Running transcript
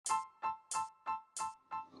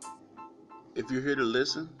If you're here to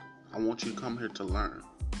listen, I want you to come here to learn.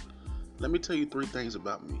 Let me tell you 3 things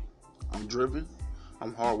about me. I'm driven,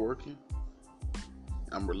 I'm hardworking,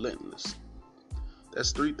 I'm relentless.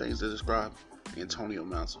 That's 3 things that describe Antonio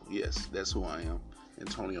Mounsell. Yes, that's who I am,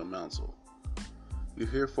 Antonio Mounsell. You're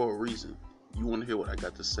here for a reason. You want to hear what I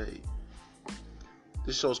got to say.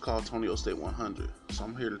 This show's called Tonio State 100, so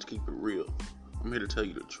I'm here to keep it real. I'm here to tell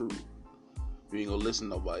you the truth. You ain't gonna listen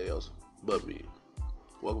to nobody else but me.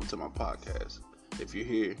 Welcome to my podcast. If you're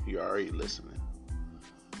here, you're already listening.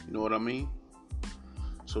 You know what I mean?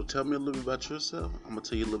 So tell me a little bit about yourself. I'm gonna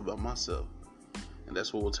tell you a little about myself. And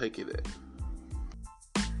that's where we'll take it at.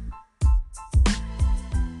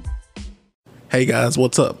 Hey guys,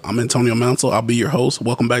 what's up? I'm Antonio Mounsell. I'll be your host.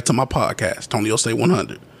 Welcome back to my podcast, Tonio State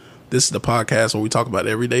 100. This is the podcast where we talk about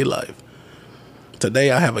everyday life.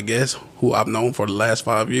 Today I have a guest who I've known for the last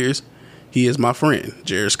 5 years. He is my friend,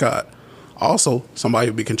 Jared Scott. Also, somebody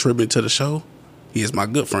who'll be contributing to the show. He is my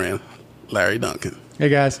good friend, Larry Duncan. Hey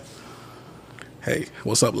guys. Hey,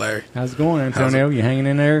 what's up, Larry? How's it going, Antonio? You hanging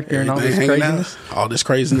in there during all this craziness? All this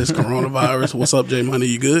craziness, coronavirus. What's up, J Money?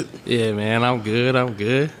 You good? Yeah, man, I'm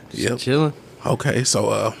good. Just chilling. Okay,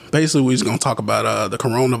 so basically we're just going to talk about the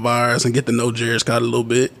coronavirus and get to know Jared Scott a little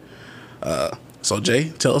bit. So Jay,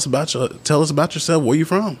 tell us about yourself. Where you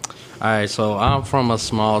from? All right, so I'm from a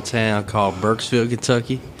small town called Burkesville,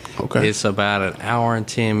 Kentucky. Okay. It's about an hour and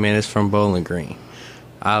 10 minutes from Bowling Green.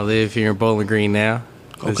 I live here in Bowling Green now.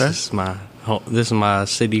 Okay. This is my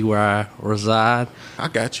city where I reside. I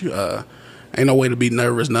got you. Ain't no way to be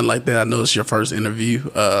nervous, nothing like that. I know it's your first interview.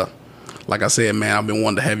 Like I said, man, I've been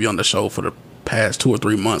wanting to have you on the show for the past 2 or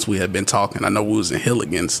 3 months. We had been talking. I know we was in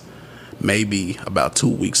Hilligans maybe about 2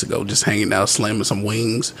 weeks ago, just hanging out, slamming some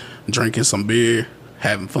wings, drinking some beer,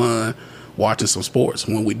 having fun, watching some sports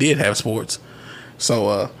when we did have sports.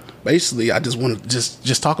 So basically, I just want to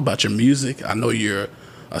just talk about your music. I know you're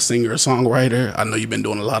a singer, a songwriter. I know you've been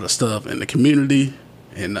doing a lot of stuff in the community,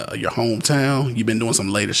 in your hometown. You've been doing some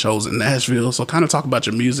later shows in Nashville. So kind of talk about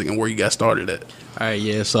your music and where you got started at. All right,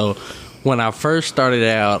 yeah. So when I first started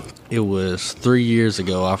out, it was 3 years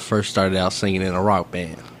ago. I first started out singing in a rock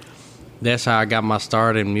band. That's how I got my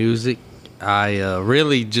start in music.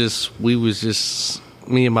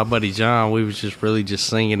 Me and my buddy John, we was just really just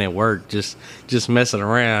singing at work, just messing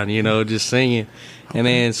around, just singing. Okay. And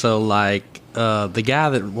then so the guy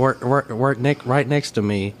that worked right next to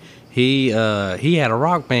me, he had a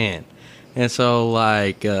rock band, and so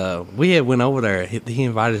we had went over there. He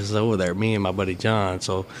invited us over there, me and my buddy John.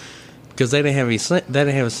 So because they didn't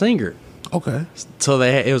have a singer. Okay. So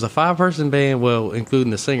it was a 5-person band, well,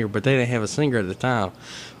 including the singer, but they didn't have a singer at the time.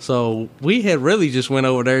 So we had really just went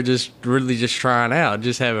over there, just trying out,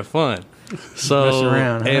 just having fun. So messing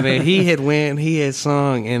around, huh? And then he had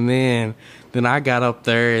sung, and then I got up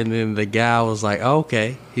there, and then the guy was like, oh,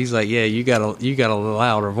 "Okay," he's like, "Yeah, you got a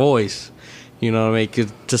louder voice." You know what I mean?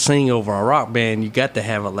 'Cause to sing over a rock band, you got to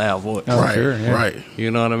have a loud voice. Oh, right, sure, yeah. Right. You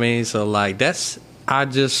know what I mean? So I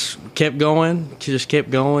just kept going,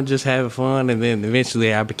 just having fun, and then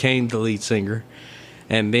eventually I became the lead singer.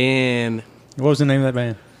 And then what was the name of that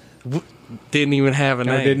band? Didn't even have a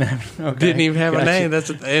name. Didn't even have a name.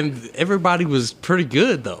 And everybody was pretty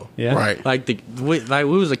good though. Yeah. Right. We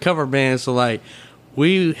was a cover band, so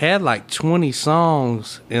we had 20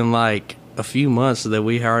 songs in a few months that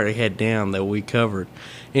we already had down that we covered.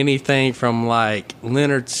 Anything from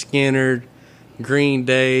Leonard Skinner, Green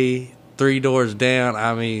Day, Three Doors Down.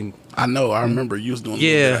 I mean, I know. I remember you was doing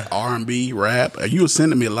R&B, rap. You was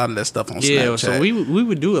sending me a lot of that stuff on Snapchat. Yeah, so we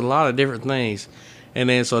would do a lot of different things. And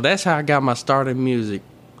then, so that's how I got my start in music.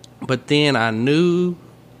 But then I knew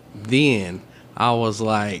I was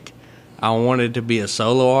I wanted to be a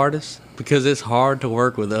solo artist because it's hard to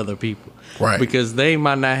work with other people. Right. Because they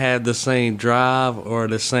might not have the same drive or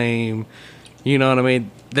the same, you know what I mean?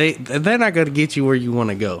 They're not going to get you where you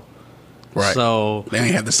want to go. Right. So they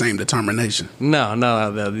ain't have the same determination. No,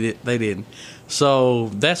 they didn't. So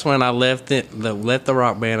that's when I left the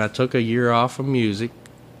rock band. I took a year off of music.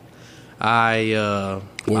 What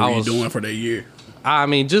were you doing for that year? I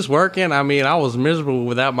mean, just working. I mean, I was miserable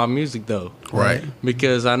without my music though. Right.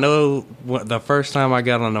 Because I know the first time I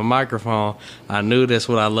got on the microphone, I knew that's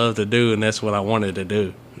what I loved to do and that's what I wanted to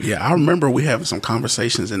do. Yeah, I remember we having some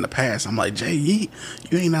conversations in the past. I'm like, Jay, you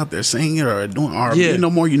ain't out there singing or doing R&B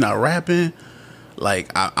no more. You're not rapping.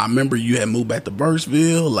 I remember you had moved back to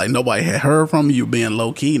Burkesville. Nobody had heard from you. You being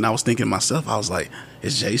low key. And I was thinking to myself, I was like,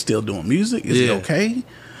 is Jay still doing music? Is he okay?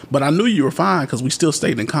 But I knew you were fine because we still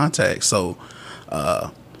stayed in contact. So,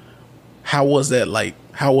 how was that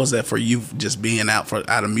How was that for you, just being out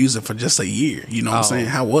of music for just a year? You know what I'm saying?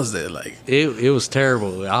 How was that? Like, it was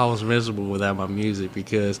terrible. I was miserable without my music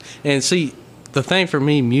because, and see, the thing for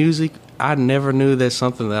me, music, I never knew that's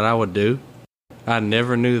something that I would do. I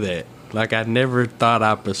never knew that. Like, I never thought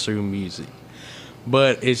I'd pursue music.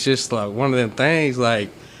 But it's just like one of them things, like,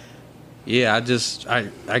 yeah,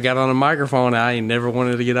 I got on a microphone and I ain't never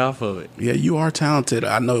wanted to get off of it. Yeah, you are talented.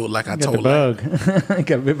 I know, like I told you. Got the bug.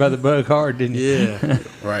 Got bit by the bug hard, didn't you? Yeah.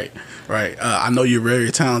 Right. I know you're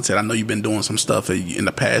very talented. I know you've been doing some stuff in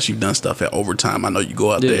the past. You've done stuff at Overtime. I know you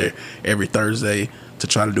go out there every Thursday to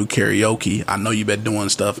try to do karaoke. I know you've been doing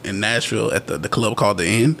stuff in Nashville at the club called The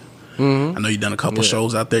End. Mm-hmm. I know you've done a couple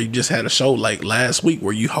shows out there. You just had a show like last week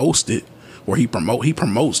where you hosted, where he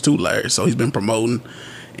promotes too, Larry. So he's been promoting.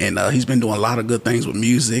 And he's been doing a lot of good things with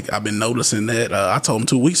music. I've been noticing that. I told him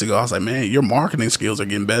 2 weeks ago, I was like, man, your marketing skills are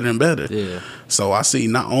getting better and better. Yeah. So I see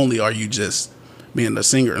not only are you just being a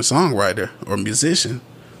singer and songwriter or musician,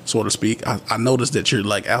 so to speak, I noticed that you're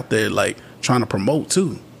like out there like trying to promote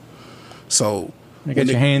too. So you got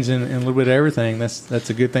your hands in a little bit of everything. That's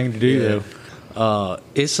a good thing to do though.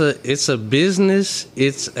 It's a business.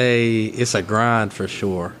 It's a grind for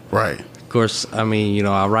sure. Right. Of course, I mean, you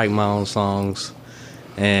know, I write my own songs.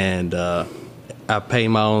 And I pay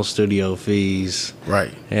my own studio fees.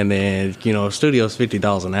 Right. And then, you know, studio's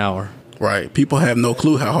 $50 an hour. Right. People have no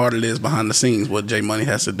clue how hard it is behind the scenes, what J Money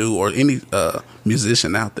has to do, or any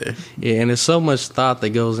musician out there. Yeah, and there's so much thought that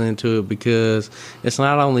goes into it because it's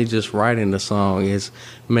not only just writing the song, it's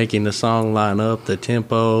making the song line up, the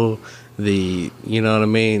tempo, you know what I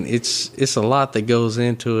mean? It's a lot that goes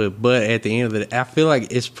into it, but at the end of the day, I feel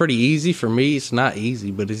like it's pretty easy for me. It's not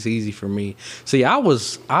easy, but it's easy for me. See, I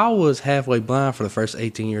was halfway blind for the first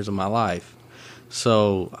 18 years of my life.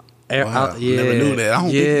 So, wow. Never knew that. I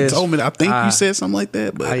don't think you told me that. I think you said something like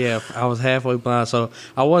that. But I was halfway blind, so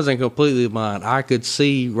I wasn't completely blind. I could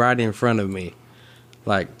see right in front of me.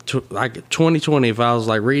 Like 2020, if I was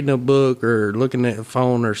like reading a book or looking at a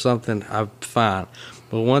phone or something, I'm fine.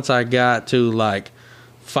 But once I got to like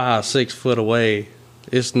 5-6 foot away,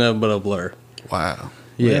 it's nothing but a blur. Wow.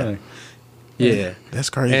 Yeah. Really? Yeah. That's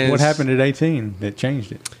crazy. And what happened at 18 that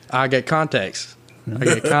changed it? I got contacts.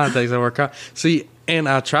 I work. See, and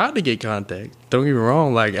I tried to get contacts. Don't get me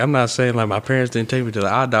wrong. Like, I'm not saying like my parents didn't take me to the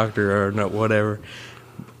eye doctor or whatever.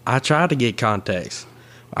 I tried to get contacts.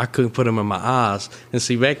 I couldn't put them in my eyes. And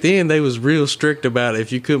see, back then they was real strict about it.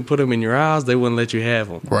 If you couldn't put them in your eyes, they wouldn't let you have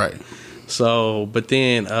them. Right. So, but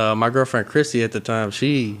then my girlfriend Christy at the time,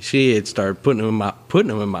 she had started putting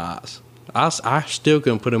them in my eyes. I still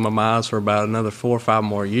couldn't put them in my eyes for about another 4 or 5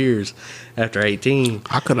 more years after 18.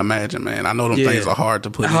 I could imagine, man. I know them things are hard to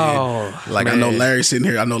put in. Like, man. I know Larry sitting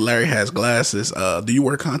here. I know Larry has glasses. Do you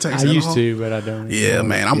wear contacts? I used to, but I don't. Yeah,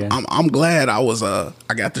 man. I'm glad I was. I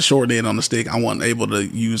got the short end on the stick. I wasn't able to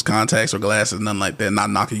use contacts or glasses, nothing like that.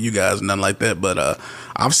 Not knocking you guys, nothing like that. But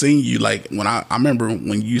I've seen you like when I remember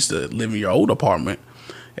when you used to live in your old apartment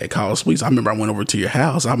at College Suites. I remember I went over to your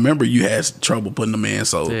house. I remember you had trouble putting them in.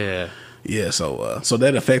 So yeah. Yeah, so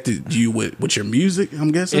that affected you with your music,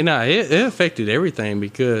 I'm guessing? It affected everything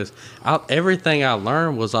because everything I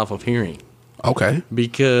learned was off of hearing. Okay.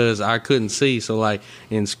 Because I couldn't see. So, like,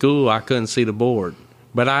 in school, I couldn't see the board.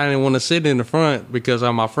 But I didn't want to sit in the front because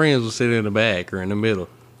all my friends would sit in the back or in the middle.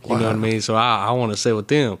 You know what I mean? So, I want to sit with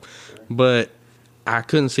them. But I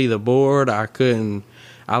couldn't see the board. I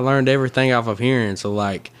learned everything off of hearing. So,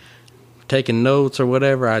 like, taking notes or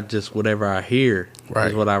whatever I hear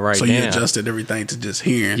is what I write down. So you adjusted everything to just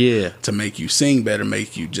hearing, to make you sing better,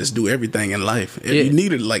 make you just do everything in life. You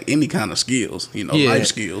needed like any kind of skills, life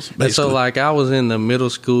skills. Basically. And so like I was in the middle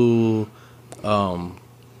school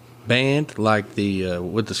band, like the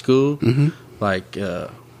with the school, like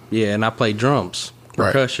and I played drums,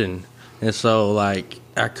 percussion, and so like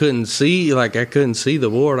I couldn't see the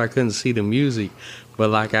board, I couldn't see the music, but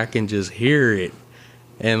like I can just hear it,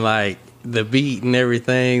 and like the beat and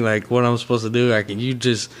everything, like what I'm supposed to do,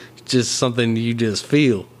 just something you just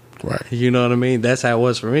feel. Right. You know what I mean? That's how it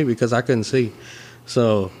was for me because I couldn't see.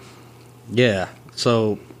 So, yeah.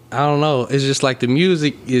 So, I don't know. It's just like the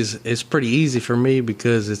music is pretty easy for me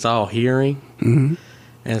because it's all hearing. Mm-hmm.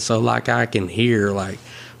 And so, like, I can hear, like,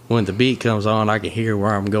 when the beat comes on, I can hear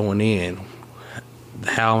where I'm going in,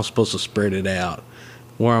 how I'm supposed to spread it out,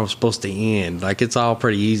 where I'm supposed to end. Like, it's all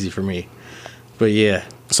pretty easy for me. But, yeah.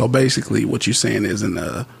 So basically, what you're saying is,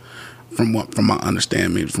 from my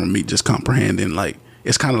understanding, from me just comprehending, like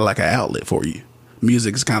it's kind of like an outlet for you.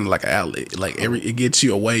 Music is kind of like an outlet. Like it gets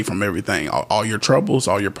you away from everything, all your troubles,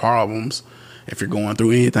 all your problems. If you're going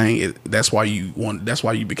through anything, that's why you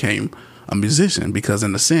became a musician, because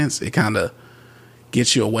in a sense, it kind of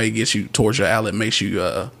gets you away, gets you towards your outlet, makes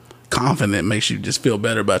you confident, makes you just feel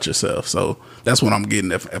better about yourself. So that's what I'm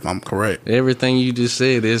getting if I'm correct. Everything you just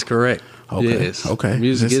said is correct. Okay. Yes. Okay.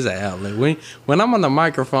 Music is an outlet. When I'm on the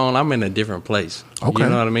microphone, I'm in a different place. Okay. You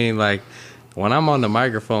know what I mean? Like when I'm on the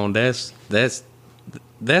microphone, that's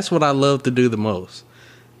what I love to do the most.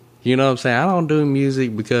 You know what I'm saying? I don't do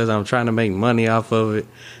music because I'm trying to make money off of it.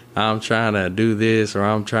 I'm trying to do this or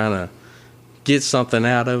I'm trying to get something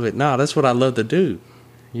out of it. No, that's what I love to do.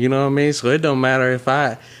 You know what I mean? So it don't matter if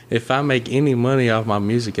I make any money off my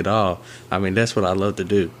music at all. I mean, that's what I love to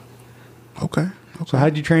do. Okay. So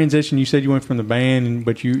how'd you transition? You said you went from the band,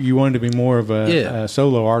 but you wanted to be more of a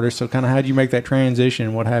solo artist. So kind of how'd you make that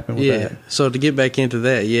transition? What happened with that? So to get back into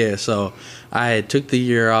that, so I had took the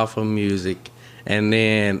year off of music, and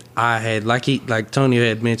then I had like Tony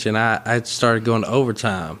had mentioned, I started going to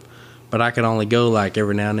overtime, but I could only go like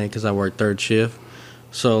every now and then because I worked third shift.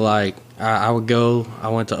 So like I would go, I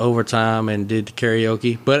went to overtime and did the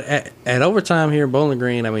karaoke. But at overtime here in Bowling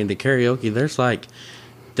Green, I mean the karaoke,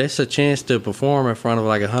 that's a chance to perform in front of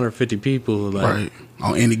like 150 people, like, Right.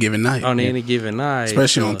 On any given night. Any given night,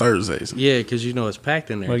 Especially on Thursdays. Yeah, because it's packed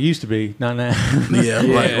in there. Well, it used to be, not now. Yeah,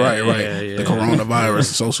 right. Yeah. The coronavirus,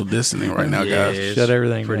 social distancing right now, guys. it's Shut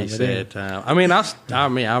everything pretty down. sad time. I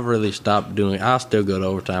mean, I've really stopped doing. I still go to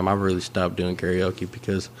overtime. I've really stopped doing karaoke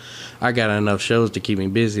because I got enough shows to keep me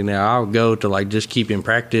busy now. I'll go to like just keep in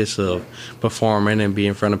practice of performing and be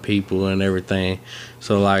in front of people and everything.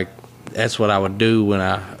 So like that's what I would do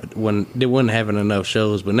when they wasn't having enough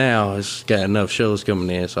shows. But now it's got enough shows coming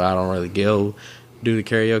in, so I don't really go do the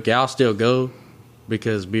karaoke. I'll still go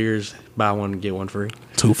because beers buy one and get one free.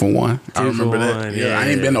 2 for 1. I remember for that. one, Yeah, I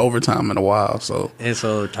ain't been to overtime in a while, so And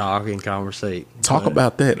so talk and conversate. talk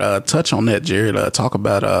about that. Touch on that, Jared. Talk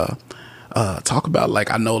about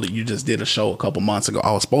like I know that you just did a show a couple months ago.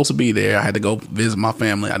 I was supposed to be there. I had to go visit my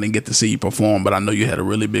family. I didn't get to see you perform, but I know you had a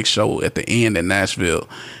really big show at the end in Nashville,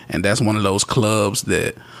 and that's one of those clubs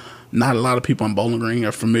that not a lot of people in Bowling Green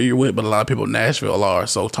are familiar with, but a lot of people in Nashville are.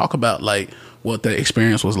 So talk about like what the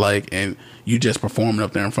experience was like, and you just performing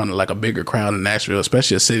up there in front of like a bigger crowd in Nashville,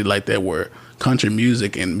 especially a city like that where country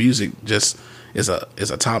music and music just is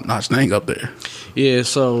a top notch thing up there. Yeah,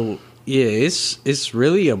 so it's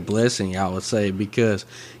really a blessing, I would say, because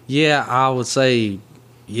I would say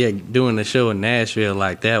doing the show in Nashville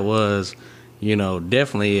like that was,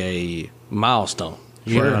 definitely a milestone.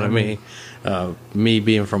 You know what I mean? Me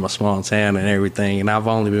being from a small town and everything, and I've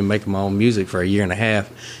only been making my own music for a year and a half.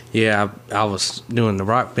 Yeah, I was doing the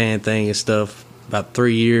rock band thing and stuff about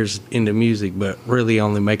 3 years into music, but really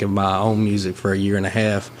only making my own music for a year and a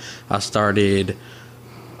half. I started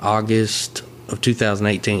August of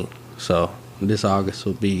 2018, so this August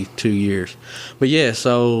will be 2 years. But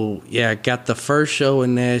I got the first show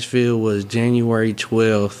in Nashville was January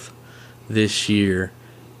 12th this year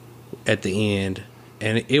at the end.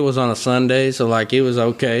 And it was on a Sunday, so like it was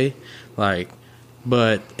okay, and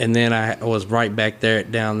then I was right back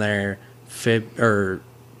down there, February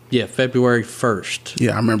 1st.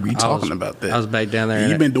 Yeah, I remember you talking about that. I was back down there. And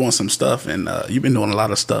you've been doing some stuff, and you've been doing a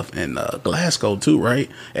lot of stuff in Glasgow too, right?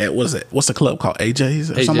 At what's the club called?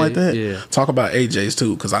 AJ's or something like that. Yeah. Talk about AJ's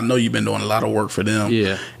too, because I know you've been doing a lot of work for them.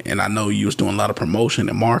 Yeah. And I know you was doing a lot of promotion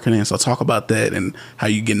and marketing. So talk about that and how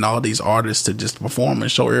you getting all these artists to just perform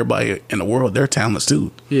and show everybody in the world their talents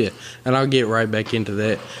too. Yeah, and I'll get right back into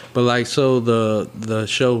that. But the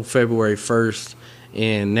show February 1st.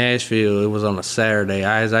 In Nashville, it was on a Saturday.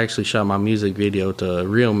 I actually shot my music video to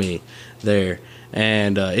Real Me there,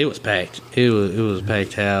 and it was packed. It was a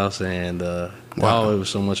packed house, and it was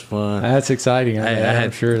so much fun. That's exciting.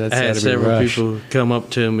 I'm sure that's. I had gotta be a several rush. people come up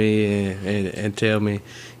to me and tell me,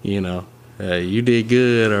 you did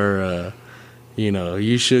good, or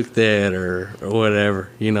you shook that, or whatever.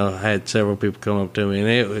 I had several people come up to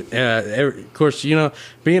me, and of course,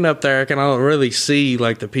 being up there, I can really see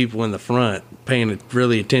like the people in the front paying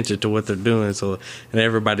really attention to what they're doing. So, and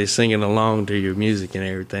everybody's singing along to your music and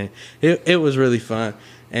everything. It was really fun.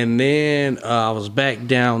 And then I was back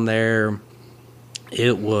down there.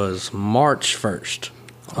 It was March 1st.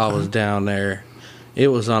 Okay. I was down there. It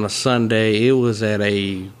was on a Sunday. It was at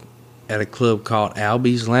a club called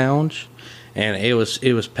Albie's Lounge. And it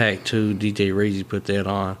was packed too. DJ Reezy put that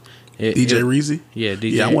on. DJ Reezy? Yeah,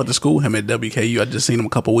 DJ. Yeah, I went to school with him at WKU. I just seen him a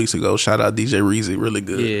couple weeks ago. Shout out DJ Reezy. Really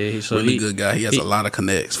good. Yeah, really good guy. He has a lot of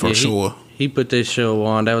connects for sure. He put this show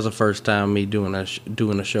on. That was the first time me doing a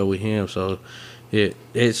show with him. So,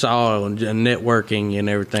 It's all networking and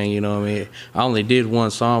everything, you know what I mean? I only did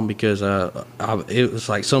one song because it was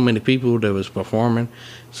like so many people that was performing.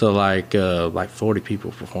 So like 40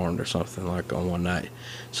 people performed or something like on one night.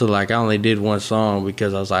 So like I only did one song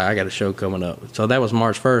because I was like, I got a show coming up. So that was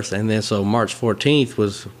March 1st. And then so March 14th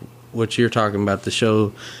was what you're talking about, the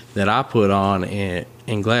show that I put on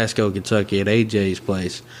in Glasgow, Kentucky at AJ's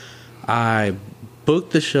place. I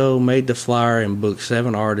booked the show, made the flyer, and booked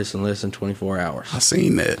 7 artists in less than 24 hours. I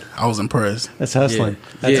seen that. I was impressed. That's hustling.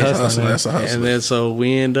 Yeah. That's hustling. That's a hustling. And then so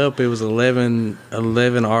we end up, it was 11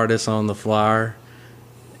 artists on the flyer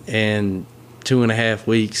and 2.5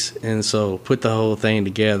 weeks. And so put the whole thing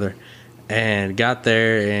together and got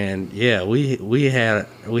there, and yeah, we had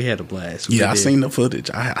a blast. I seen the footage.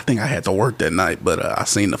 I think I had to work that night, but I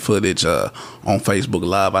seen the footage on Facebook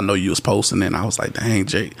Live. I know you was posting it, and I was like, dang,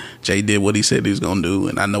 Jay did what he said he was gonna do,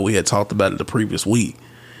 and I know we had talked about it the previous week,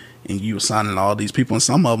 and you were signing all these people, and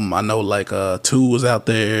some of them I know, like 2 was out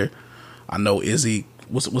there. I know Izzy.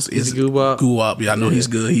 What's Izzy Guwap? Guwap, yeah, I know he's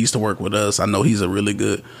good. He used to work with us. I know he got a really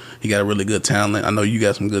good talent. I know you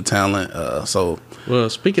got some good talent. Well,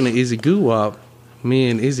 speaking of Izzy Guwap, me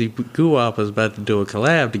and Izzy Guwap is about to do a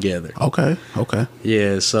collab together. Okay.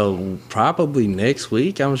 Yeah, so probably next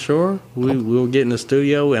week, I'm sure we'll get in the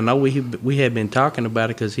studio. And I know we had been talking about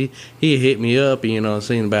it because he hit me up, you know,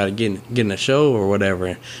 saying about it getting a show or whatever.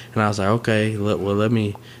 And I was like, okay, let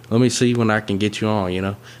me see when I can get you on, you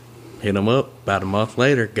know. Hit him up about a month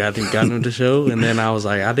later, got him the show, and then I was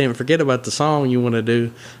like, I didn't forget about the song you want to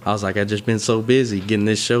do. I was like, I just been so busy getting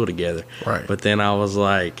this show together. Right. But then I was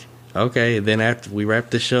like, okay. Then after we wrapped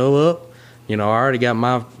the show up, you know, I already got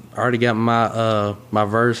my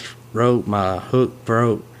verse wrote, my hook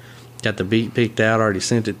wrote, got the beat picked out, already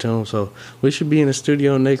sent it to him. So we should be in the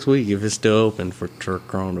studio next week if it's still open for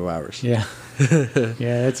coronavirus. Yeah.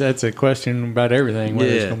 Yeah, that's a question about everything, whether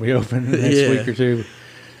it's going to be open next week or two.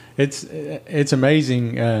 It's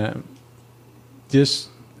amazing. I've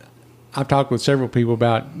talked with several people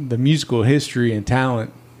about the musical history and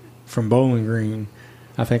talent from Bowling Green.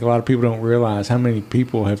 I think a lot of people don't realize how many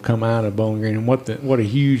people have come out of Bowling Green and what a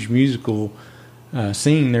huge musical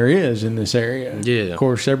scene there is in this area. Yeah. Of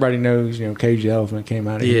course, everybody knows, you know, Cage the Elephant came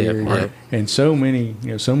out of here. Right. And so many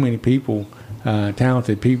people,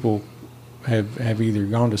 talented people have either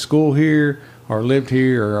gone to school here or lived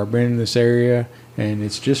here or are been in this area. And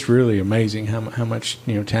it's just really amazing how much,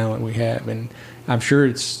 you know, talent we have. And I'm sure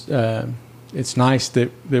it's nice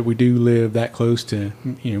that we do live that close to,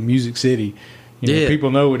 you know, Music City. You know,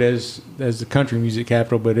 people know it as the country music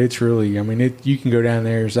capital, but it's really, I mean, you can go down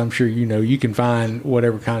there, as I'm sure you know, you can find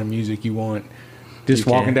whatever kind of music you want just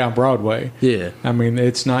walking down Broadway. Yeah. I mean,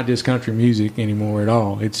 it's not just country music anymore at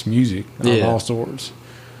all. It's music of all sorts.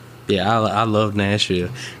 Yeah, I love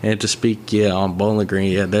Nashville. And to speak, on Bowling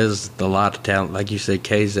Green, there's a lot of talent. Like you said,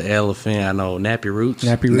 Cage the Elephant. I know Nappy Roots.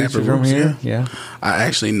 Nappy Roots are from here? Yeah. I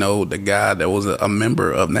actually know the guy that was a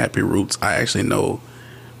member of Nappy Roots. I actually know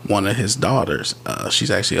one of his daughters.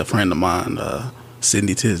 She's actually a friend of mine,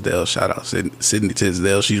 Sydney Tisdale. Shout out Sydney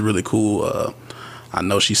Tisdale. She's really cool. I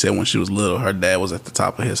know she said when she was little, her dad was at the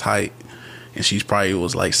top of his height. And she's probably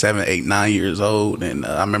was like 7, 8, 9 years old. And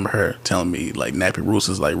I remember her telling me like Nappy Roots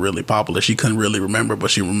is like really popular. She couldn't really remember,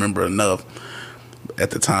 but she remembered enough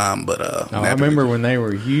at the time. But I remember when they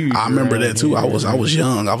were huge. I remember that too. I was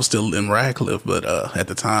young. I was still in Radcliffe, but at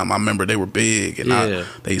the time I remember they were big. And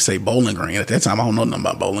they say Bowling Green. At that time I don't know nothing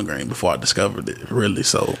about Bowling Green before I discovered it really.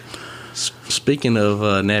 So speaking of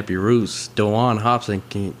Nappy Roots, Dewan Hobson,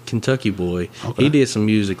 Kentucky boy, he did some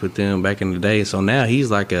music with them back in the day. So now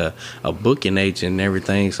he's like a booking agent and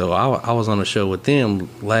everything. So I was on a show with them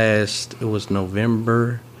it was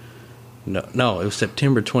November. No, it was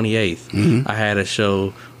September 28th. Mm-hmm. I had a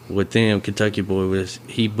show with them. Kentucky boy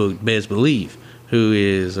he booked Bez Believe, who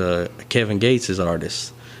is Kevin Gates'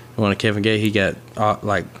 artist. One of Kevin Gates, he got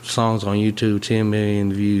like songs on YouTube, 10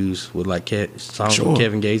 million views with like songs with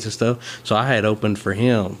Kevin Gates and stuff. So I had opened for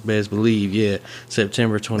him, Bez Believe,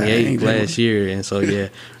 September 28th last year. And so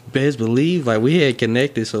Bez Believe, like we had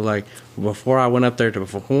connected. So like before I went up there to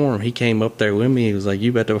perform, he came up there with me. He was like,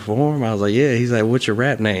 "You about to perform?" I was like, "Yeah." He's like, "What's your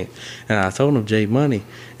rap name?" And I told him J Money.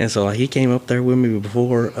 And so like he came up there with me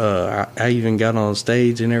before I even got on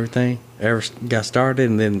stage and everything. Ever got started,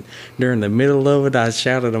 and then during the middle of it, I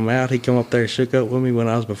shouted him out. He come up there and shook up with me when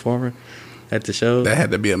I was performing at the show. That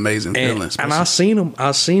had to be amazing feeling. And I seen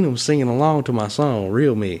him singing along to my song,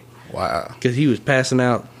 "Real Me." Wow! Because he was passing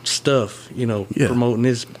out stuff, you know, promoting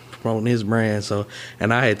his brand. So,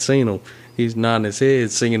 and I had seen him. He's nodding his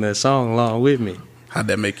head, singing that song along with me. How'd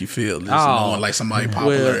that make you feel? Just knowing like somebody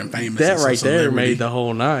popular and famous. That and right there celebrity. made the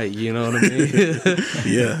whole night. You know what I mean?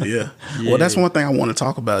 Yeah. Well, that's one thing I want to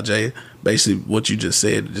talk about, Jay. Basically, what you just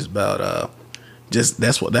said, just about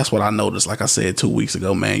that's what I noticed. Like I said 2 weeks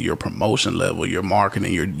ago, man, your promotion level, your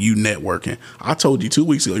marketing, you networking. I told you 2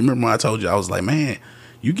 weeks ago. You remember when I told you I was like, man,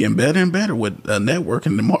 you getting better and better with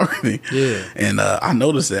networking and marketing. Yeah. And I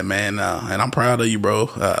noticed that, man. And I'm proud of you, bro.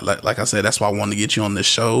 Like I said, that's why I wanted to get you on this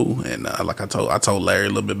show. And like I told Larry a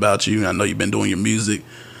little bit about you. I know you've been doing your music.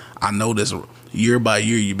 I noticed year by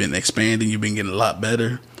year you've been expanding. You've been getting a lot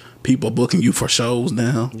better. People booking you for shows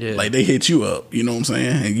now. Yeah. Like they hit you up. You know what I'm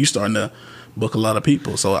saying? And you starting to book a lot of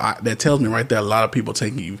people. So that tells me right there a lot of people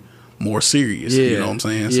taking you more serious. You know what I'm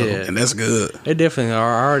saying? So, and that's good. It definitely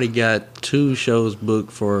are. I already got 2 shows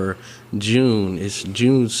booked for June. It's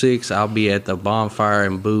June 6th. I'll be at the Bonfire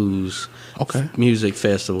and Booze Music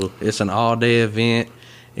Festival. It's an all-day event.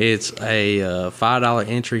 It's a $5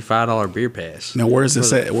 entry, $5 beer pass. Now, where is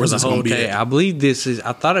this at? Where's this going to be at? I believe this is,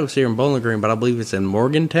 I thought it was here in Bowling Green, but I believe it's in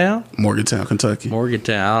Morgantown, Kentucky.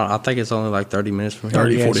 I think it's only like 30 minutes from here.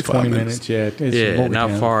 30, 45 minutes. Yeah, it's not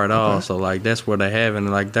far at all. So, like, that's where they're having,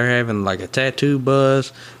 like a tattoo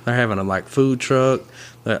buzz. They're having a, like, food truck.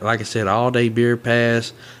 Like I said, all-day beer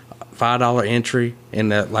pass. $5 entry,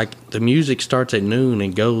 and the music starts at noon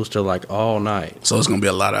and goes till like all night. So it's gonna be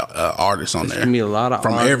a lot of artists on there. It's gonna be a lot of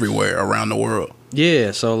from artists everywhere around the world. Yeah,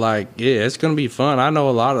 so it's gonna be fun. I know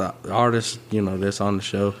a lot of artists, that's on the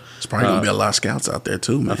show. It's probably gonna be a lot of scouts out there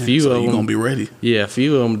too, man. A few of them, you're gonna be ready. Yeah, a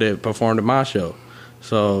few of them that performed at my show.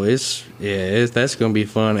 So that's gonna be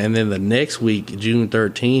fun. And then the next week, June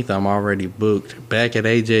 13th, I'm already booked back at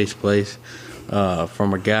AJ's place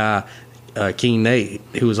from a guy. King Nate,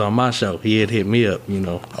 who was on my show, he had hit me up,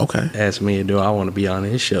 asked me, do I want to be on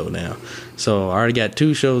his show now? So I already got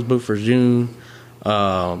 2 shows booked for June.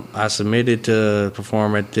 I submitted to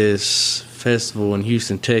perform at this festival in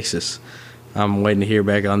Houston, Texas. I'm waiting to hear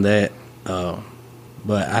back on that.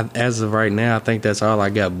 But as of right now, I think that's all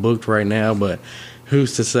I got booked right now. But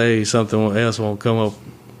who's to say something else won't come up,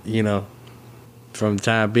 from the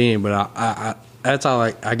time being. But I that's all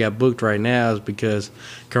I got booked right now is because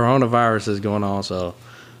coronavirus is going on. So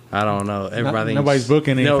I don't know. Nobody's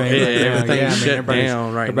booking anything. Everything's shut down right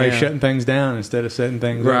now. Everybody's shutting things down instead of setting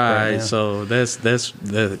things up right now. So that's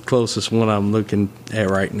the closest one I'm looking at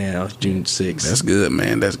right now is June 6th. That's good,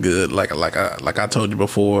 man. That's good. Like I told you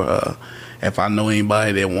before, if I know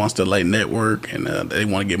anybody that wants to network and they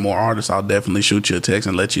want to get more artists, I'll definitely shoot you a text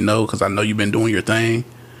and let you know, because I know you've been doing your thing.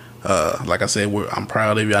 Like I said, I'm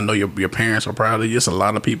proud of you. I know your parents are proud of you. It's a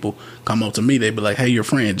lot of people come up to me. They be like, "Hey, your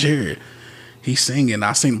friend Jared, he's singing.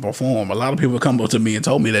 I seen him perform." A lot of people come up to me and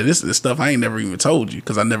told me that this is stuff I ain't never even told you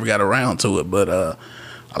because I never got around to it. But a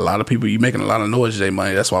lot of people, you making a lot of noise, J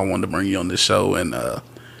Money. That's why I wanted to bring you on this show, and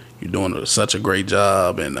you're doing such a great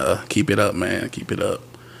job. And keep it up, man. Keep it up.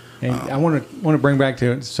 And I want to bring back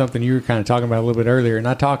to something you were kind of talking about a little bit earlier, and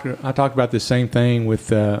I talked about the same thing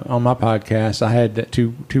with on my podcast. I had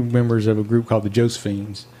two members of a group called the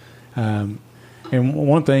Josephines, and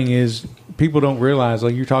one thing is people don't realize,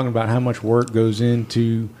 like you're talking about, how much work goes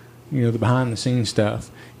into the behind the scenes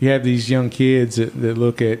stuff. You have these young kids that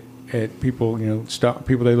look at people,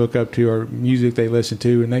 people they look up to or music they listen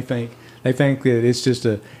to, and they think that it's just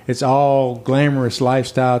it's all glamorous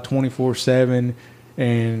lifestyle 24/7.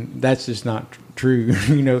 And that's just not true.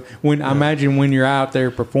 I imagine when you're out there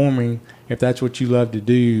performing, if that's what you love to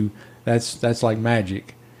do, that's like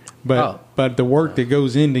magic. But the work that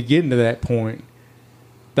goes into getting to that point,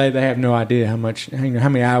 they have no idea how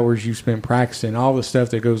many hours you spent practicing, all the stuff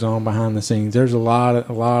that goes on behind the scenes. There's a lot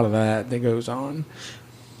of that goes on.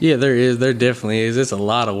 Yeah, there is. There definitely is. It's a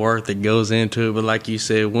lot of work that goes into it. But like you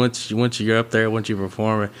said, once you're up there, once you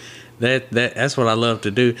perform it, that's what I love to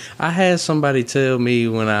do. I had somebody tell me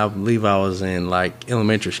when I believe I was in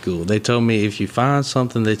elementary school. They told me if you find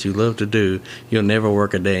something that you love to do, you'll never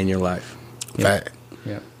work a day in your life. Fact.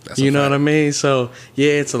 Yeah. You know what I mean? So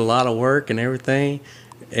yeah, it's a lot of work and everything,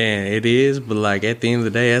 and it is. But at the end of the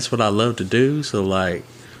day, that's what I love to do. So I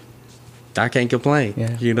can't complain.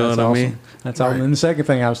 Yeah, you know what I mean? That's all. And the second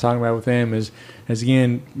thing I was talking about with them is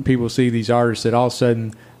again, people see these artists that all of a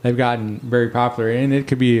sudden they've gotten very popular, and it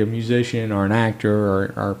could be a musician or an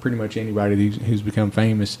actor or pretty much anybody who's become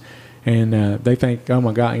famous, and they think, oh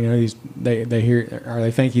my God, they hear or they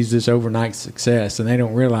think he's this overnight success, and they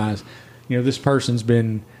don't realize, this person's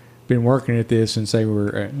been working at this since they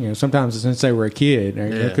were, sometimes since they were a kid. Or,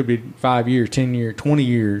 it could be 5 years, 10 years, 20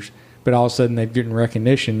 years, but all of a sudden they've getting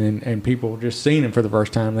recognition and people just seeing them for the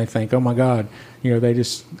first time. They think, oh my God, they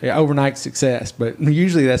just overnight success. But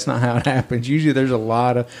usually that's not how it happens. Usually there's a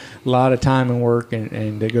lot of time and work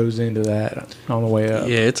and that goes into that on the way up.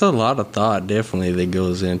 Yeah, it's a lot of thought definitely that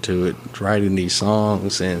goes into it, writing these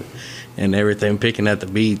songs and everything, picking out the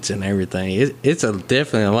beats and everything. It's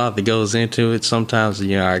definitely a lot that goes into it. Sometimes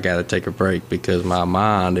I got to take a break because my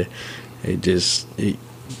mind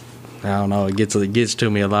I don't know, it gets to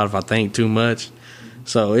me a lot if I think too much.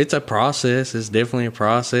 So it's a process. It's definitely a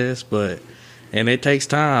process, and it takes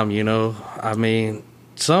time. I mean,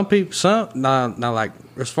 some people, not like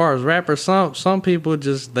as far as rappers, some people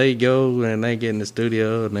just they go and they get in the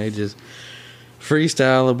studio and they just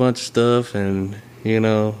freestyle a bunch of stuff and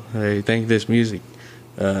they think this music.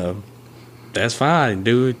 That's fine.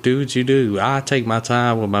 Do what you do. I take my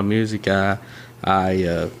time with my music. I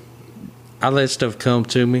let stuff come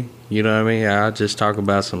to me. You know what I mean? I just talk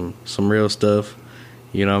about some real stuff.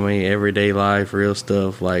 You know what I mean? Everyday life, real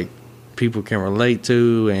stuff like people can relate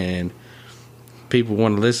to and people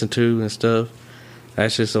want to listen to and stuff.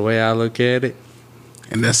 That's just the way I look at it.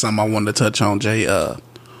 And that's something I wanted to touch on, Jay.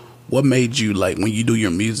 What made you, like, when you do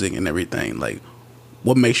your music and everything, like,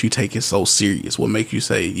 what makes you take it so serious? What makes you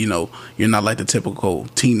say, you're not like the typical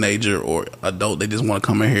teenager or adult. They just want to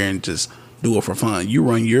come in here and just do it for fun.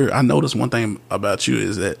 I noticed one thing about you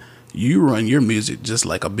is that you run your music just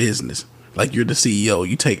like a business. Like you're the CEO.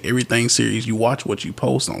 You take everything serious. You watch what you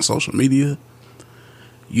post on social media.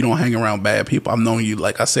 You don't hang around bad people. I've known you,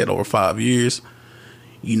 like I said, over 5 years.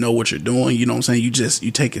 You know what you're doing. You know what I'm saying?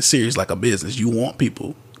 You take it serious like a business. You want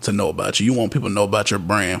people to know about you. You want people to know about your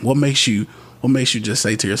brand. What makes you just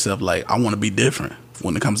say to yourself, like, I want to be different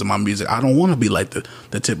when it comes to my music? I don't want to be like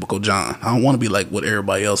the typical John. I don't want to be like what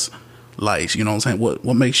everybody else likes. You know what I'm saying?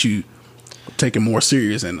 What makes you take it more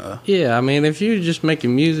serious? And yeah, I mean, if you're just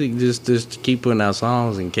making music, just keep putting out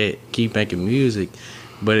songs and keep making music,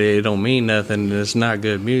 but it don't mean nothing. It's not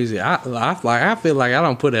good music. I feel like I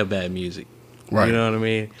don't put out bad music. Right. You know what I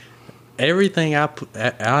mean? Everything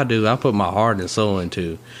I do, I put my heart and soul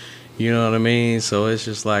into. You know what I mean? So it's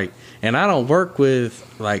just like, and I don't work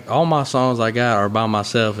with, like, all my songs I got are by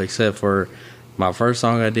myself except for my first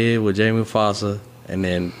song I did with Jay Mufasa, and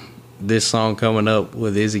then this song coming up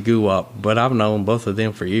with Izzy Guwap. But I've known both of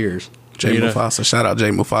them for years. Jay Mufasa, shout out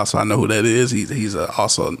Jay Mufasa. I know who that is. He's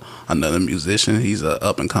also another musician. He's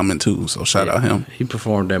up and coming too. So shout out him. He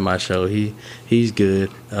performed at my show. He's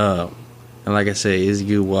good. And like I said, Izzy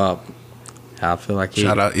Guwap. I feel like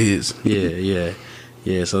shout out Iz. Yeah.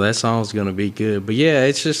 So that song's gonna be good. But yeah,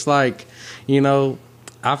 it's just like,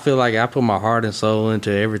 I feel like I put my heart and soul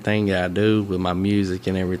into everything that I do with my music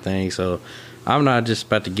and everything. So I'm not just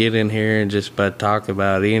about to get in here and just about to talk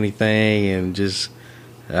about anything and just,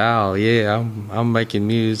 oh yeah, I'm making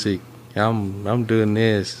music. I'm doing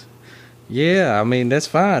this. Yeah, I mean, that's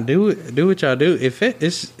fine. Do what y'all do. If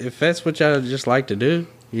that's what y'all just like to do,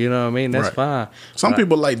 you know what I mean? That's fine. Some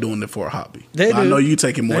people like doing it for a hobby. They do. I know you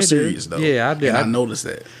take it more serious though. Yeah, I do. And I noticed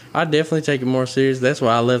that. I definitely take it more serious. That's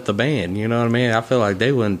why I left the band. You know what I mean? I feel like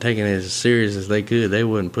they wasn't taking it as serious as they could. They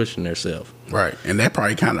wasn't pushing themselves. Right, and that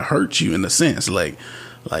probably kind of hurts you in a sense. Like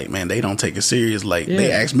man, they don't take it serious. Like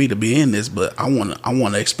they asked me to be in this, but I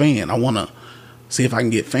want to expand. I want to see if I can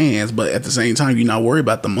get fans. But at the same time, you're not worried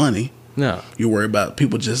about the money. No, you're worried about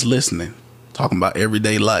people just listening, talking about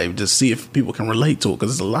everyday life. Just see if people can relate to it,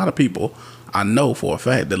 because there's a lot of people I know for a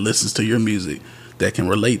fact that listens to your music that can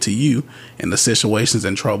relate to you and the situations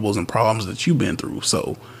and troubles and problems that you've been through.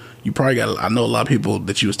 So you probably got. I know a lot of people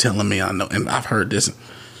that you was telling me. I know, and I've heard this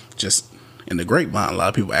just in the grapevine. A lot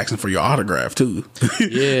of people asking for your autograph too.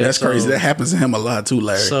 Yeah, that's crazy. That happens to him a lot too,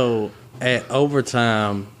 Larry. So at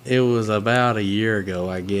Overtime, it was about a year ago,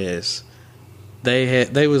 I guess.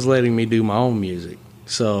 They was letting me do my own music.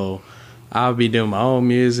 So I'll be doing my own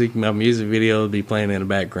music. My music video would be playing in the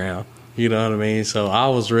background. You know what I mean? So I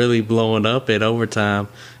was really blowing up at Overtime.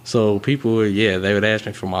 So people would, they would ask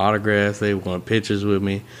me for my autographs. They would want pictures with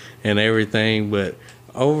me and everything. But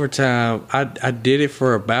Overtime, I did it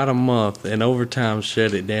for about a month, and Overtime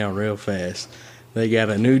shut it down real fast. They got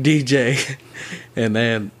a new DJ, and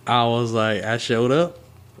then I showed up.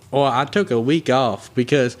 Or I took a week off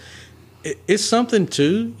because it's something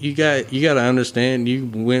too. You got to understand. You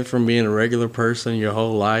went from being a regular person your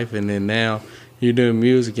whole life, and then now you're doing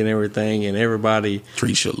music and everything, and everybody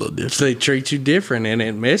treats you a little different. They treat you different, and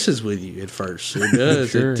it messes with you at first. It does.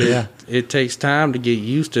 Sure, it takes time to get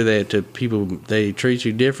used to that. To people, they treat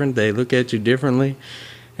you different. They look at you differently,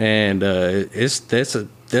 and that's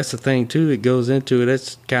a thing too that goes into it.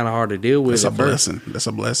 That's kind of hard to deal with. That's a blessing. That's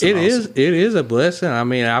a blessing. It is a blessing. I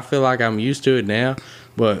mean, I feel like I'm used to it now.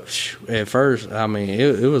 But at first, I mean,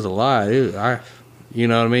 it was a lot. You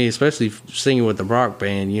know what I mean? Especially singing with the Brock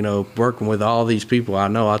band, you know, working with all these people I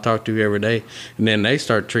know, I talk to every day, and then they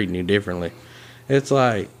start treating you differently. It's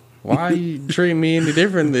like, why are you treating me any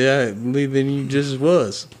differently than you just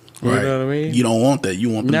was? You know what I mean? You don't want that.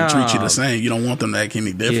 You want them to treat you the same. You don't want them to act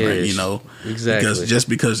any different, you know? Exactly.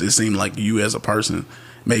 Because it seemed like you as a person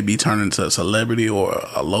may be turning into a celebrity or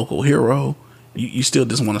a local hero, you still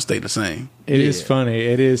just want to stay the same. It is funny.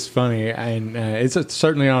 It is funny. And it's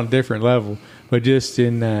certainly on a different level. But just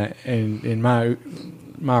in my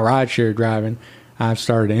rideshare driving, I've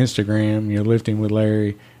started Instagram, you know, lifting with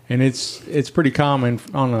Larry, and it's pretty common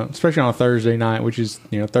especially on a Thursday night, which is,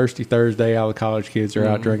 you know, Thirsty Thursday. All the college kids are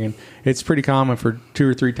out drinking. It's pretty common for 2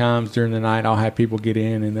 or 3 times during the night. I'll have people get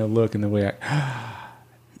in and they'll look and they'll be like, "Oh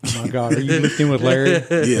my God, are you lifting with Larry?"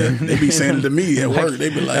 Yeah, they be saying it to me at work. They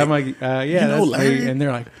be like, I'm like, "Yeah, you know, that's Larry." And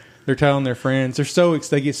they're like, they're telling their friends.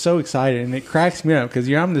 They get so excited, and it cracks me up because,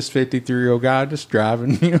 you know, I'm this 53-year-old guy just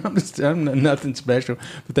driving. You know, I'm nothing special,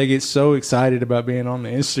 but they get so excited about being on the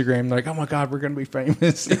Instagram. They're like, "Oh my God, we're gonna be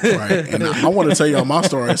famous!" Right. And I want to tell y'all my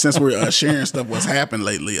story since we're sharing stuff what's happened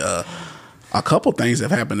lately. A couple things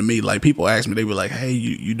have happened to me. Like, people ask me, they were like, "Hey,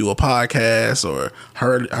 you do a podcast?" Or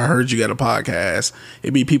I heard you got a podcast.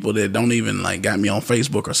 It'd be people that don't even like got me on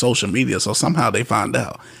Facebook or social media, so somehow they find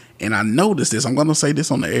out. And I noticed this. I'm going to say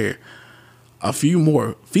this on the air. A few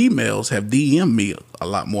more females have DM'd me a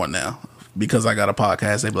lot more now because I got a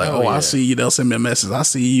podcast. They be like, "Oh, I see you." They'll send me a message. "I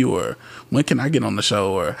see you," or "When can I get on the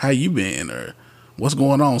show?" or "How you been?" or "What's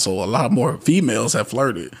going on?" So a lot more females have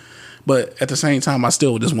flirted. But at the same time, I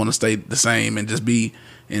still just want to stay the same and just be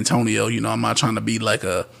Antonio. You know, I'm not trying to be like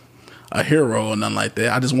a hero or nothing like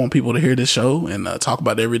that. I just want people to hear this show and talk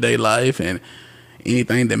about everyday life and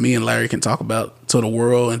anything that me and Larry can talk about to the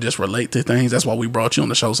world and just relate to things. That's why we brought you on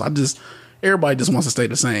the show. So everybody just wants to stay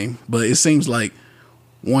the same. But it seems like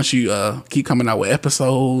once you keep coming out with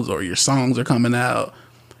episodes or your songs are coming out,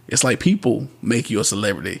 it's like people make you a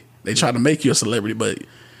celebrity. They try to make you a celebrity, but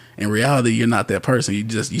in reality, you're not that person.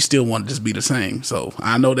 You still want to just be the same. So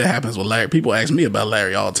I know that happens with Larry. People ask me about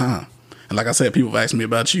Larry all the time. And like I said, people have asked me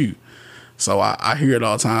about you. So I hear it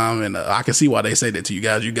all the time, and I can see why they say that to you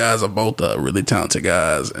guys. You guys are both really talented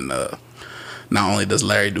guys, and not only does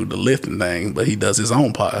Larry do the lifting thing, but he does his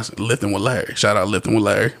own podcast, Lifting with Larry. Shout out Lifting with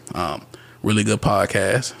Larry. Really good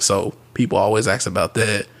podcast. So people always ask about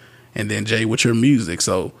that. And then Jay, with your music.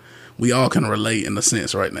 So we all can relate in a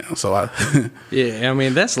sense right now. So yeah, I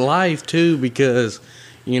mean, that's life too, because,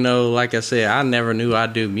 you know, like I said, I never knew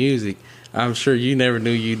I'd do music. I'm sure you never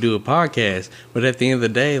knew you'd do a podcast, but at the end of the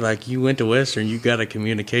day, like, you went to Western, you got a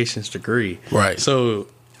communications degree. Right. So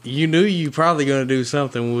you knew you probably going to do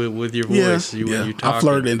something with your voice. When you're talking. I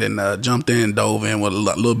flirted and jumped in, dove in with a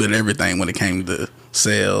little bit of everything when it came to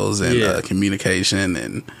sales and communication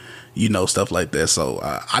and, you know, stuff like that. So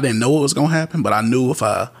I didn't know what was going to happen, but I knew if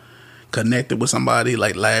I connected with somebody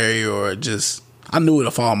like Larry or just, I knew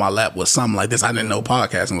it'd fall in my lap with something like this. I didn't know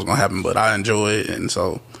podcasting was going to happen, but I enjoy it. And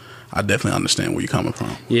so I definitely understand where you're coming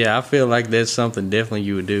from. Yeah, I feel like that's something definitely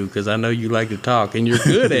you would do, because I know you like to talk and you're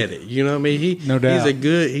good at it. You know what I mean? No doubt.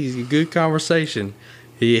 He's a good conversation.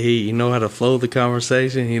 He know how to flow the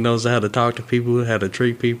conversation. He knows how to talk to people, how to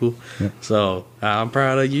treat people. Yeah. So I'm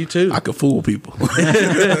proud of you too. I could fool people.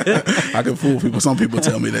 I could fool people. Some people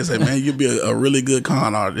tell me, they say, "Man, you'd be a really good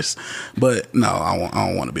con artist." But no, I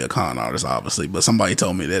don't want to be a con artist, obviously. But somebody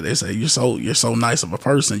told me that. They say, you're so nice of a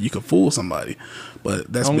person, you could fool somebody.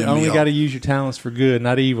 But that's only got to use your talents for good,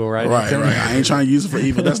 not evil, right? Right. I ain't trying to use it for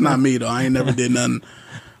evil. That's not me though. I ain't never did nothing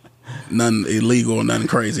illegal or nothing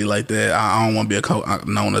crazy like that. I don't want to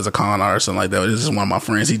be known as a con artist or something like that. It's just one of my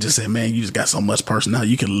friends. He just said, "Man, you just got so much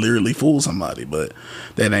personality. You can literally fool somebody." But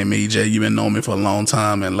that ain't me, Jay. You've been knowing me for a long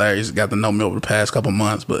time, and Larry's got to know me over the past couple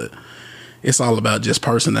months. But it's all about just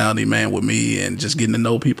personality, man, with me, and just getting to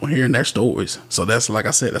know people, hearing their stories. So that's, like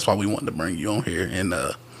I said, that's why we wanted to bring you on here, and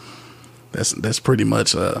that's pretty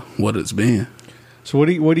much what it's been. So what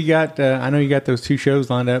do you got? I know you got those 2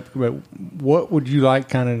 shows lined up, but what would you like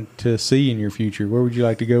kind of to see in your future? Where would you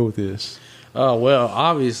like to go with this? Oh, well,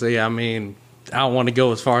 obviously, I mean, I want to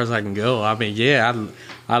go as far as I can go. I mean, yeah,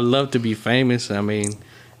 I'd love to be famous. I mean,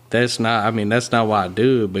 that's not why I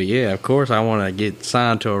do it. But yeah, of course, I want to get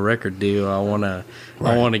signed to a record deal. I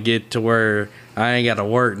want to get to where I ain't got to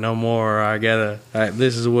work no more.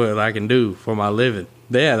 This is what I can do for my living.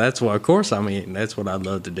 Yeah, that's what, of course, I mean, that's what I'd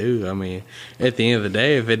love to do. I mean, at the end of the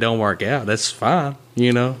day, if it don't work out, that's fine,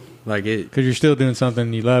 you know? Like it, because you're still doing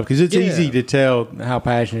something you love. Because it's easy to tell how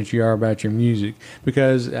passionate you are about your music.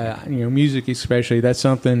 Because, music especially, that's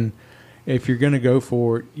something, if you're going to go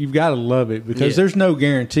for it, you've got to love it, because there's no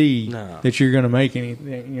guarantee that you're going to make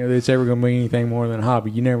anything, that's ever going to be anything more than a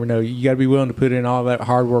hobby. You never know. You got to be willing to put in all that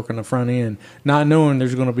hard work on the front end, not knowing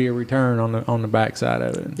there's going to be a return on the backside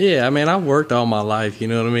of it. Yeah, I mean, I've worked all my life, you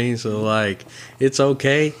know what I mean? So, like, it's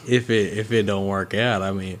okay if it don't work out.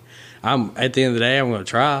 I mean, I'm at the end of the day, I'm going to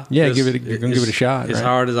try. Yeah, you're going to give it a shot. As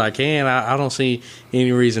hard as I can. I don't see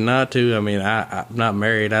any reason not to. I mean, I'm not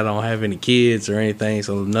married. I don't have any kids or anything,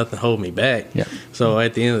 so nothing hold me back. Yeah. So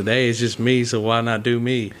at the end of the day, it's just me. So why not do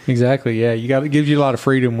me? Exactly. Yeah, it gives you a lot of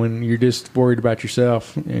freedom when you're just worried about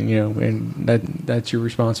yourself, and and that's your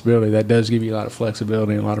responsibility. That does give you a lot of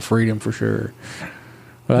flexibility and a lot of freedom for sure.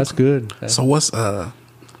 Well, that's good. So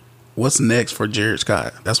what's next for Jared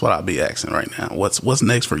Scott? That's what I'll be asking right now. What's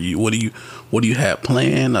next for you? What do you have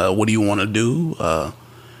planned? What do you want to do?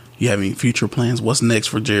 You have any future plans? What's next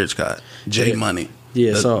for Jared Scott? J Money.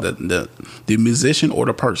 Yeah. The musician or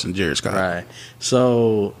the person, Jared Scott. Right.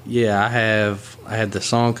 So yeah, I had the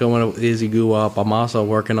song coming up with Izzy Guwap. I'm also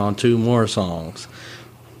working on 2 more songs.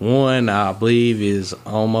 One I believe is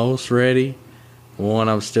almost ready. One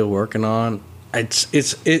I'm still working on.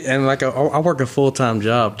 And like I work a full-time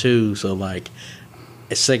job too, so like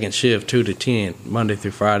it's second shift 2 to 10 Monday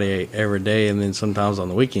through Friday every day, and then sometimes on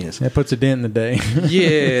the weekends. That puts a dent in the day.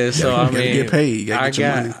 Yeah, so I mean, get paid. You gotta get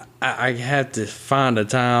your money. I have to find a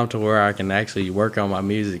time to where I can actually work on my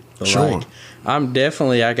music. So Sure. Like,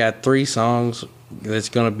 I got 3 songs that's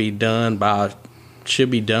gonna be should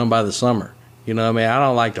be done by the summer. You know what I mean? I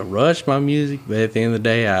don't like to rush my music, but at the end of the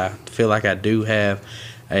day, I feel like I do have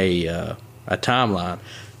a timeline.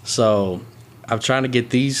 So I'm trying to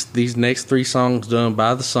get these next 3 songs done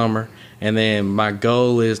by the summer, and then my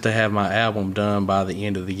goal is to have my album done by the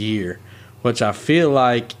end of the year, which I feel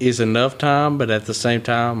like is enough time, but at the same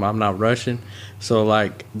time I'm not rushing. So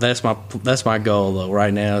like that's my goal though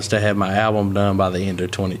right now, is to have my album done by the end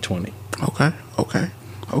of 2020. Okay.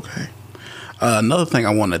 Another thing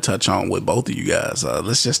I want to touch on with both of you guys,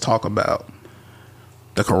 let's just talk about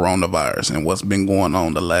the coronavirus and what's been going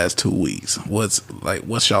on the last 2 weeks. What's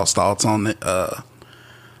y'all's thoughts on it?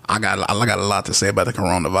 I got a lot to say about the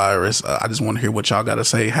coronavirus. I just want to hear what y'all got to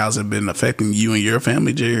say. How's it been affecting you and your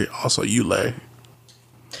family, Jerry? Also, you, Larry.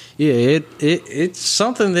 Yeah, it's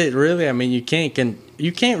something that really, I mean, you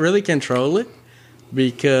can't really control it,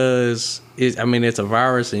 because it's a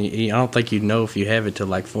virus, and I don't think you know if you have it till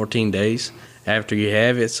like 14 days after you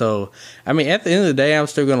have it. So, I mean, at the end of the day, I'm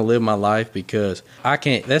still going to live my life, because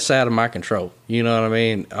that's out of my control. You know what I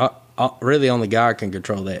mean? Really, only God can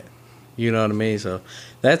control that. You know what I mean? So,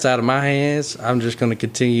 that's out of my hands. I'm just going to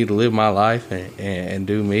continue to live my life and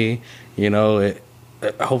do me. You know,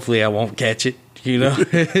 hopefully I won't catch it. You know?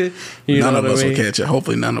 None of us will catch it.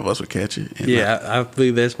 Hopefully none of us will catch it. And I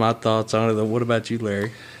believe that's my thoughts on it. What about you,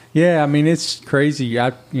 Larry? Yeah, I mean, it's crazy.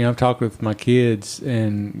 I've talked with my kids,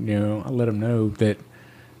 and I let them know that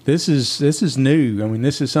this is new. I mean,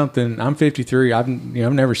 this is something. I'm 53. I've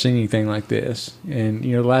never seen anything like this. And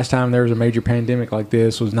the last time there was a major pandemic like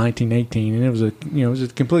this was 1918, and it was a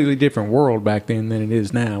completely different world back then than it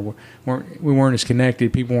is now. We weren't as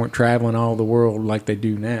connected. People weren't traveling all the world like they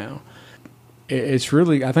do now. It's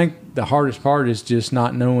really, I think the hardest part is just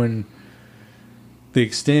not knowing the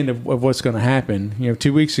extent of what's going to happen.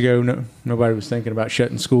 2 weeks ago, nobody was thinking about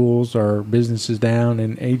shutting schools or businesses down,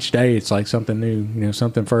 and each day it's like something new,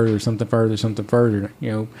 something further, something further, something further.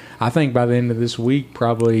 I think by the end of this week,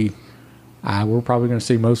 probably we're probably going to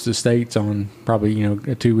see most of the states on probably a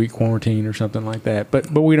 2-week quarantine or something like that. But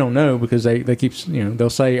we don't know, because they keep they'll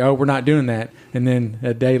say, oh, we're not doing that, and then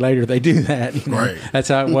a day later they do that. Right. That's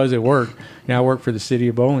how it was at work. I work for the city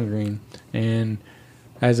of Bowling Green, and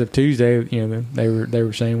as of Tuesday, they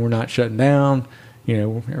were saying we're not shutting down.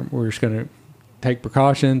 We're just going to take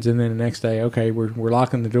precautions, and then the next day, okay, we're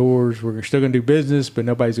locking the doors. We're still going to do business, but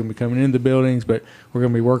nobody's going to be coming into the buildings. But we're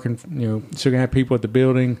going to be working. Still going to have people at the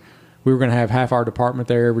building. We were going to have half our department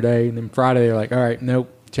there every day, and then Friday they're like, all right,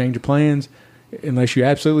 nope, change of plans. Unless you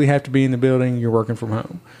absolutely have to be in the building, you're working from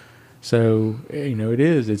home. So it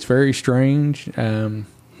is. It's very strange.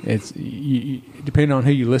 It's depending on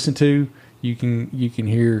who you listen to. You can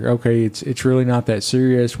hear, okay, it's really not that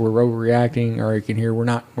serious. We're overreacting, or you can hear we're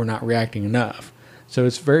not reacting enough. So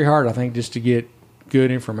it's very hard, I think, just to get good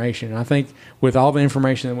information. And I think with all the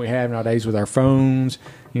information that we have nowadays with our phones,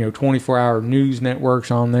 24-hour news networks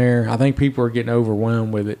on there, I think people are getting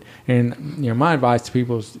overwhelmed with it. And my advice to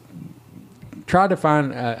people is try to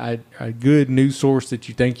find a good news source that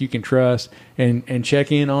you think you can trust, and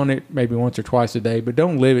check in on it maybe once or twice a day. But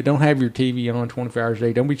don't live it. Don't have your TV on 24 hours a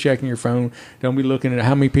day. Don't be checking your phone. Don't be looking at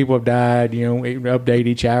how many people have died, update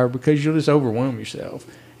each hour, because you'll just overwhelm yourself.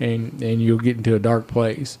 and you'll get into a dark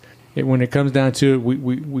place. When it comes down to it,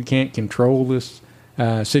 we can't control this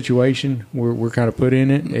situation. We're kind of put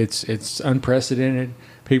in it. It's unprecedented.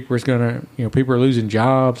 People are losing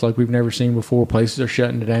jobs like we've never seen before. Places are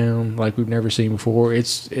shutting down like we've never seen before.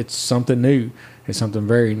 It's something new. It's something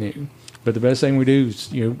very new. But the best thing we do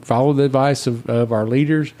is, follow the advice of our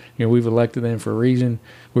leaders. We've elected them for a reason.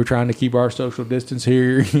 We're trying to keep our social distance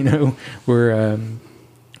here. We're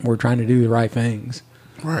trying to do the right things.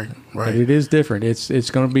 Right. But it is different.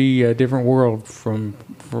 It's going to be a different world for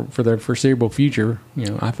the foreseeable future.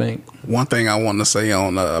 I think. One thing I want to say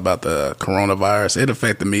on about the coronavirus, it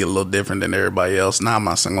affected me a little different than everybody else. Now I'm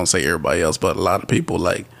not going to say everybody else, but a lot of people.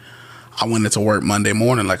 Like, I went into work Monday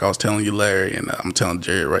morning, like I was telling you, Larry, and I'm telling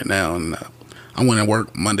Jared right now. And I went to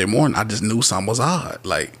work Monday morning. I just knew something was odd.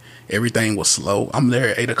 Like, everything was slow. I'm there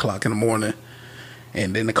at 8:00 in the morning,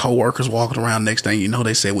 and then the coworkers walking around. Next thing you know,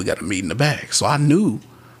 they said we got a meet in the back. So I knew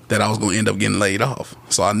that I was going to end up getting laid off.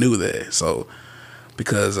 So I knew that. So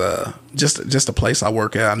because just the place I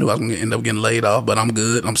work at, I knew I was going to end up getting laid off. But I'm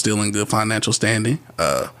good. I'm still in good financial standing.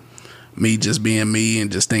 Me just being me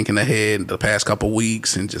and just thinking ahead the past couple of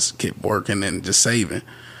weeks and just keep working and just saving.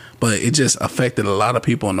 But it just affected a lot of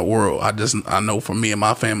people in the world. I know for me and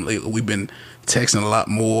my family, we've been texting a lot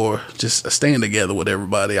more, just staying together with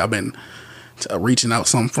everybody. I've been reaching out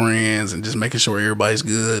some friends and just making sure everybody's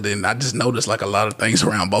good. And I just noticed like a lot of things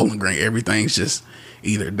around Bowling Green, everything's just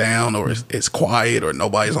either down or it's quiet or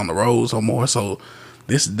nobody's on the roads no more. So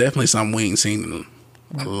this is definitely something we ain't seen in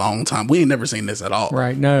a long time. We ain't never seen this at all.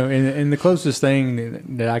 Right. No. And the closest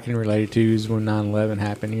thing that I can relate it to is when 9/11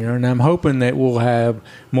 happened, and I'm hoping that we'll have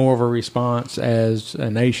more of a response as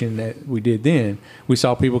a nation that we did then. We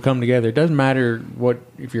saw people come together. It doesn't matter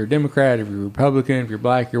if you're a Democrat, if you're Republican, if you're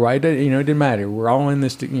black, you're white, it didn't matter. We're all in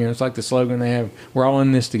this, it's like the slogan they have, we're all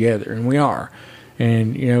in this together, and we are.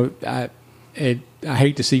 And, I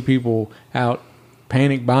hate to see people out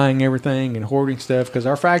panic buying everything and hoarding stuff because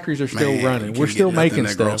our factories are still running. We're still making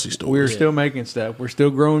stuff. We're still making stuff. We're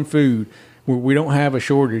still growing food. We don't have a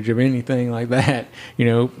shortage of anything like that.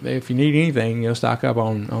 If you need anything, stock up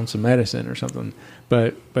on some medicine or something.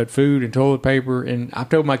 But food and toilet paper, and I've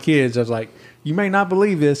told my kids, I was like, you may not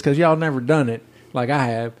believe this because y'all never done it like I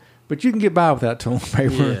have, but you can get by without toilet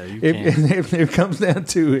paper. Yeah, you can. If it comes down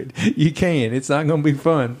to it, you can. It's not going to be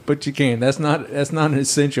fun, but you can. That's not an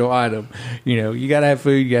essential item. You got to have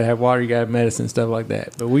food, you got to have water, you got to have medicine, stuff like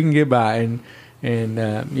that. But we can get by, and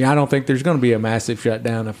I don't think there's going to be a massive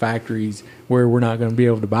shutdown of factories where we're not going to be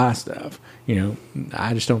able to buy stuff.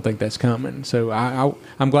 I just don't think that's coming. So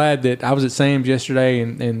I'm glad that I was at Sam's yesterday,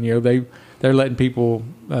 and they're letting people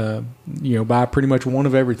buy pretty much one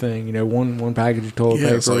of everything. One package of toilet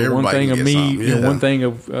paper, so one thing of meat, one thing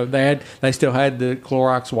of they still had the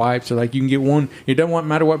Clorox wipes. So like you can get one. It doesn't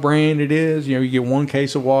matter what brand it is. You get one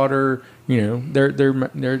case of water.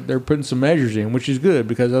 They're putting some measures in, which is good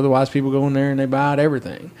because otherwise people go in there and they buy out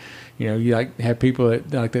everything. You have people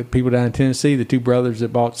like the people down in Tennessee, the two brothers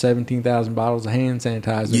that bought 17,000 bottles of hand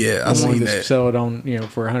sanitizer. Yeah, I seen that. Sell it on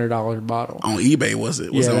for $100 a bottle on eBay. Was it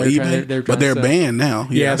on eBay? But they're banned now.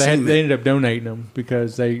 Yeah, they ended up donating them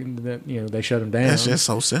because they shut them down. That's just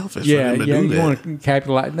so selfish. Yeah, for them to do you that. want to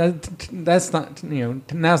capitalize. That's not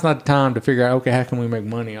now's not the time to figure out how can we make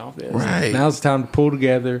money off this. Right. Now's the time to pull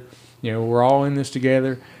together. We're all in this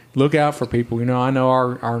together. Look out for people. I know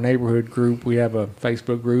our neighborhood group, we have a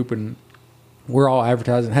Facebook group, and we're all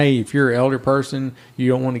advertising, hey, if you're an elder person, you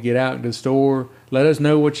don't want to get out into the store, let us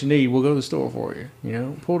know what you need. We'll go to the store for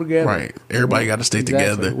you. Pull together. Right. Everybody got to stick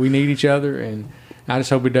together. We need each other, and I just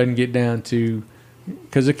hope it doesn't get down to,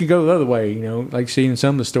 because it could go the other way, like you see in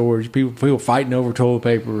some of the stores, people fighting over toilet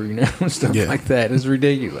paper, stuff like that. It's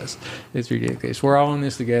ridiculous. It's ridiculous. We're all in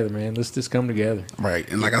this together, man. Let's just come together. Right.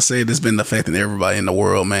 And like I said, it's been affecting everybody in the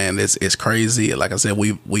world, man. It's crazy. Like I said,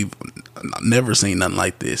 we've never seen nothing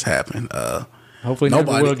like this happen. Hopefully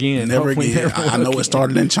never will again. Never again. I know it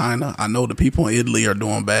started in China. I know the people in Italy are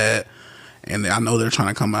doing bad, and I know they're trying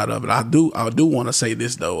to come out of it. I do want to say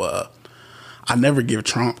this, though. I never give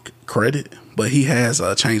Trump credit, but he has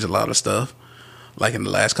changed a lot of stuff. Like in the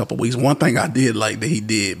last couple of weeks, one thing I did like that he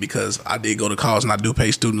did, because I did go to college and I do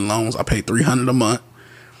pay student loans. I pay $300 a month.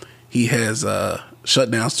 He has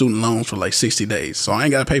shut down student loans for like 60 days, so I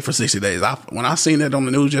ain't got to pay for 60 days. When I seen that on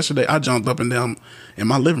the news yesterday, I jumped up and down in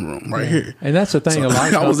my living room here. And that's the thing. So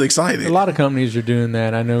I was excited. A lot of companies are doing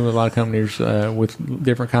that. I know a lot of companies with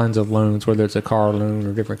different kinds of loans, whether it's a car loan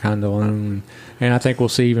or different kind of loan. And I think we'll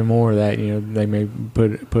see even more of that. They may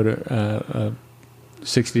put a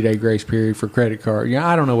 60-day grace period for credit card.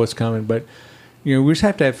 I don't know what's coming, but we just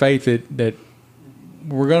have to have faith that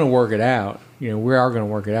we're going to work it out. we are going to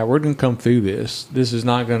work it out. We're going to come through this. This is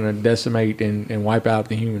not going to decimate and wipe out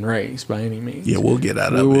the human race by any means. Yeah, we'll get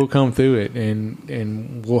out of it. We'll come through it,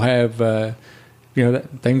 and we'll have,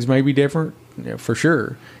 things may be different, for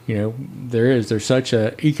sure. There's such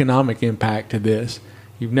a economic impact to this.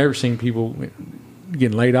 You've never seen people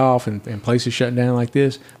getting laid off and places shutting down like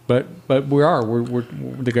this, but we're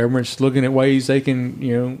the government's looking at ways they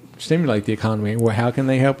can stimulate the economy. Well, how can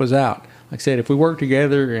they help us out? Like I said, if we work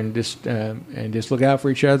together and just look out for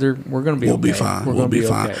each other, we're going to be We'll okay. be fine. We're We'll gonna be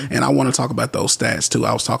fine. okay. And I want to talk about those stats too.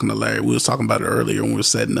 I was talking to Larry. We was talking about it earlier when we were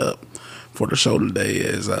setting up for the show today.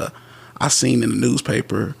 I seen in the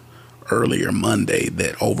newspaper earlier Monday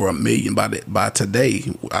that over 1 million by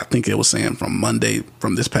today. I think it was saying from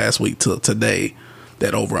this past week to today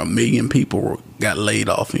that over 1 million people got laid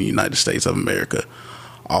off in the United States of America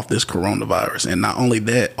off this coronavirus. And not only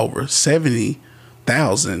that, over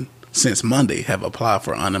 70,000 since Monday have applied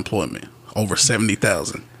for unemployment. Over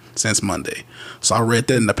 70,000 since Monday. So I read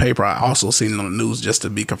that in the paper. I also seen it on the news just to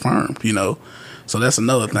be confirmed, So that's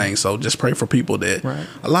another thing. So just pray for people that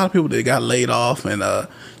a lot of people that got laid off and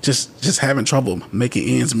just having trouble making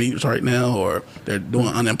ends meet right now, or they're doing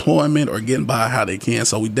unemployment or getting by how they can.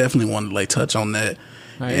 So we definitely want to touch on that.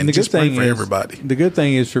 Right. And the just good thing pray for is, everybody. The good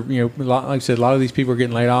thing is for like I said, a lot of these people are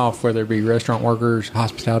getting laid off, whether it be restaurant workers,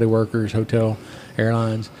 hospitality workers, hotel,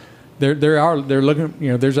 airlines. They're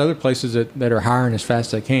looking. There's other places that are hiring as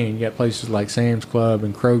fast as they can. You got places like Sam's Club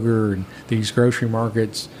and Kroger and these grocery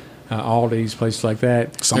markets, Aldi's, places like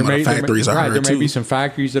that. Some of the factories are hurt There may be too. some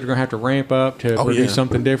factories that are going to have to ramp up to produce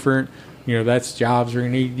something different. That's jobs are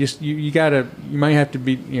going to need. Just you might have to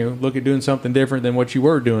be look at doing something different than what you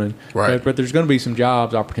were doing. Right. But there's going to be some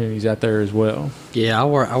jobs opportunities out there as well. Yeah,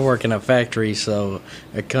 I work in a factory, so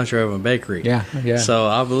a country oven bakery. Yeah. So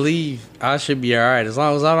I believe I should be all right as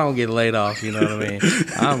long as I don't get laid off. You know what I mean?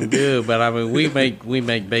 I'm good, but I mean we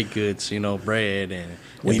make baked goods, bread and.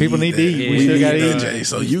 People need to eat. Yeah. We still got to eat. Jay.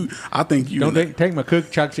 So I think you Don't take my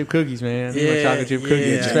chocolate chip cookies, man. Yeah, Chocolate chip cookies,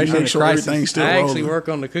 yeah. especially in Make the sure crisis. everything's still I actually rolling. work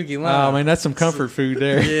on the cookie line. Oh man, that's some comfort food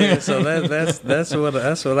there. Yeah, so that's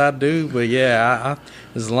what I do. But yeah, I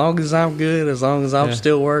as long as I'm good, as long as I'm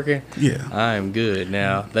still working, I am good.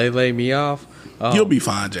 Now they lay me off. You'll be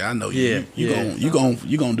fine, Jay. I know you. Yeah, You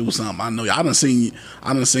gonna do something. I know. I done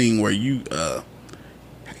seen where you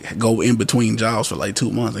go in between jobs for like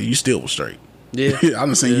 2 months and you still was straight. Yeah, I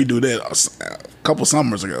done seen you do that a couple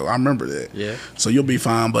summers ago. I remember that. Yeah. So you'll be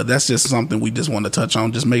fine. But that's just something we just want to touch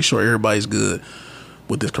on. Just make sure everybody's good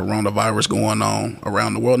with this coronavirus going on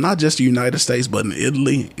around the world, not just the United States, but in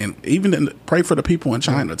Italy, and even pray for the people in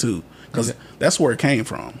China too, because that's where it came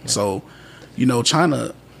from. Yeah. So,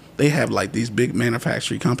 China, they have like these big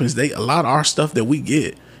manufacturing companies. A lot of our stuff that we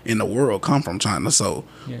get in the world come from China. So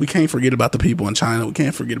we can't forget about the people in China. We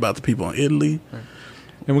can't forget about the people in Italy. Right.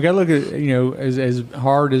 And we got to look at, as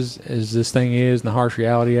hard as this thing is and the harsh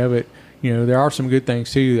reality of it, there are some good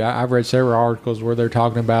things too. I've read several articles where they're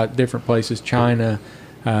talking about different places, China,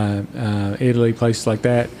 Italy, places like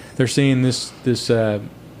that. They're seeing this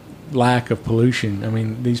lack of pollution. I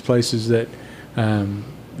mean, these places that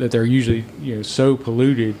they're usually, so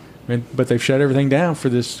polluted, but they've shut everything down for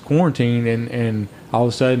this quarantine, and all of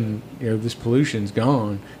a sudden, this pollution's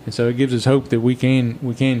gone. And so it gives us hope that we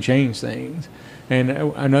can change things. And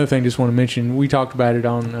another thing, just want to mention, we talked about it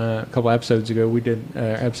on a couple episodes ago. We did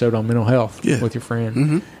an episode on mental health with your friend.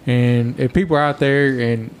 Mm-hmm. And if people are out there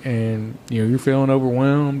and you're feeling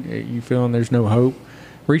overwhelmed, you're feeling there's no hope,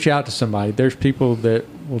 reach out to somebody. There's people that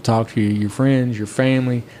will talk to you, your friends, your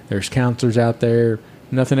family. There's counselors out there.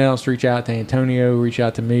 Nothing else, reach out to Antonio, reach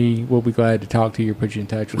out to me. We'll be glad to talk to you or put you in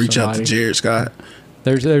touch with somebody. Reach out to Jared Scott.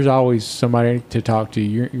 There's always somebody to talk to.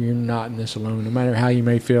 You're not in this alone, no matter how you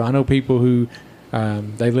may feel. I know people who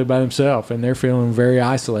they live by themselves and they're feeling very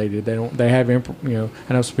isolated. They have I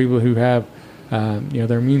know some people who have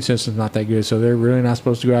their immune system's not that good, so they're really not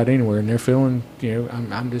supposed to go out anywhere, and they're feeling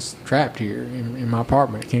I'm just trapped here in my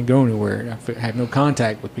apartment. I can't go anywhere. I have no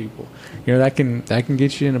contact with people. That can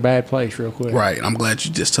get you in a bad place real quick. Right. I'm glad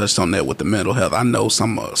you just touched on that with the mental health. I know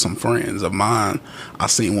some friends of mine. I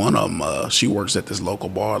seen one of them. She works at this local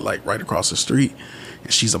bar like right across the street.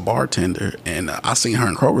 And she's a bartender, and I seen her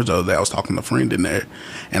in Kroger's the other day. I was talking to a friend in there,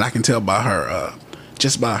 and I can tell by her,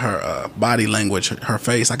 just by her body language, her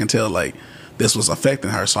face, I can tell like this was affecting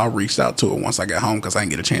her. So I reached out to her once I got home because I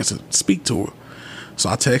didn't get a chance to speak to her. So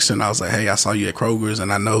I texted her and I was like, "Hey, I saw you at Kroger's,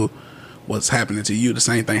 and I know what's happening to you. The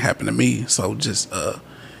same thing happened to me. So just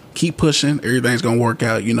keep pushing. Everything's gonna work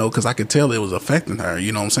out, because I could tell it was affecting her.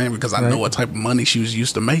 You know what I'm saying? Because I know what type of money she was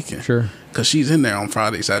used to making. Sure. Because she's in there on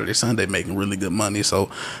Friday, Saturday, Sunday making really good money. So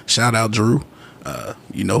shout out Drew.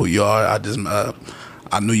 You know who you are.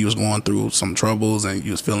 I knew you was going through some troubles and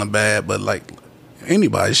you was feeling bad, but like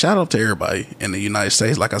anybody, shout out to everybody in the United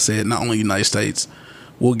States. Like I said, not only United States,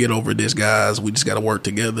 we'll get over this, guys. We just got to work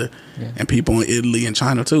together. Yeah. And people in Italy and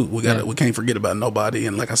China too. We can't forget about nobody.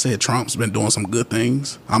 And like I said, Trump's been doing some good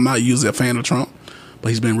things. I'm not usually a fan of Trump, but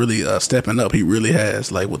he's been really stepping up. He really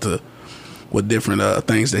has, like with different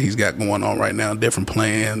things that he's got going on right now, different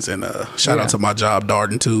plans. And shout out to my job,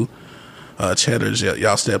 Darden too. Cheddar's,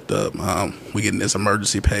 y'all stepped up. We getting this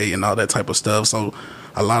emergency pay and all that type of stuff. So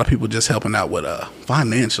a lot of people just helping out with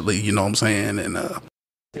financially, you know what I'm saying?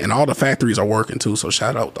 And all the factories are working too. So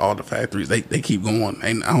shout out to all the factories. They keep going.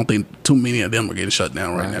 And I don't think too many of them are getting shut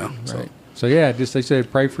down right now. So yeah, just they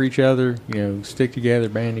said pray for each other. Stick together,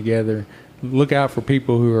 band together. Look out for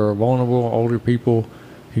people who are vulnerable, older people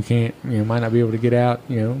who can't, might not be able to get out.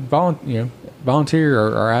 Volunteer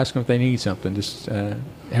or ask them if they need something. Just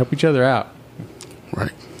help each other out.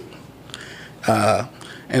 Right.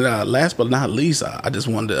 And last but not least, I just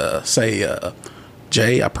wanted to say,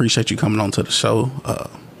 Jay, I appreciate you coming on to the show.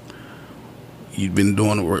 You've been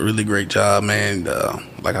doing a really great job, man.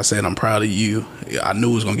 Like I said, I'm proud of you. I knew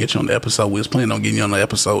we was going to get you on the episode. We was planning on getting you on the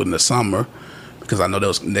episode in the summer because I know that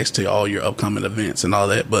was next to all your upcoming events and all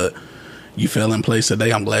that. But you fell in place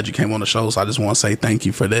today. I'm glad you came on the show. So I just want to say thank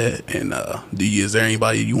you for that. And is there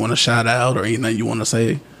anybody you want to shout out or anything you want to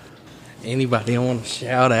say? Anybody I want to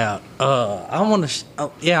shout out? I want to.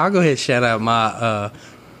 I'll go ahead and shout out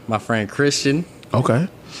my friend Christian. Okay.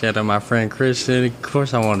 Shout out my friend Christian. Of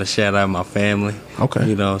course, I want to shout out my family. Okay.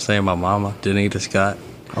 You know what I'm saying? My mama, Danita Scott.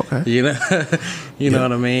 Okay. You know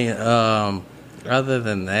what I mean? Other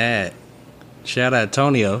than that, shout out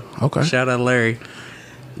Tonio. Okay. Shout out Larry.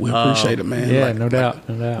 We appreciate it, man. Yeah, no doubt.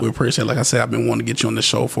 We appreciate it. Like I said, I've been wanting to get you on the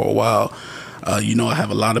show for a while. I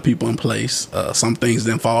have a lot of people in place. Some things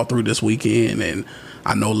didn't fall through this weekend, and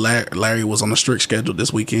I know Larry was on a strict schedule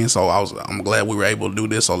this weekend, so I'm glad we were able to do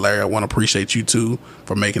this. So Larry, I want to appreciate you too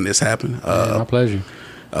for making this happen. My pleasure.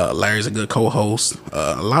 Larry's a good co-host.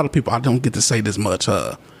 A lot of people, I don't get to say this much.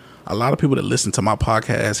 A lot of people that listen to my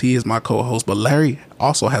podcast, he is my co-host, but Larry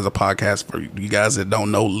also has a podcast for you guys that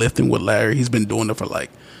don't know, Lifting with Larry. He's been doing it for like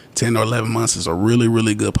 10 or 11 months. It's a really,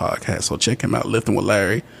 really good podcast. So check him out, Lifting with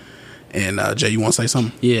Larry. And Jay, you want to say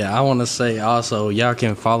something? Yeah, I want to say also, y'all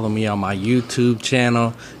can follow me on my YouTube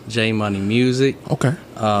channel, J Money Music. Okay.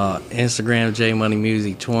 Instagram, J Money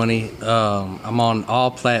Music 20. I'm on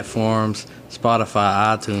all platforms: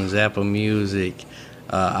 Spotify, iTunes, Apple Music,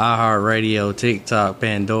 iHeartRadio, TikTok,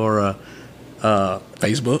 Pandora,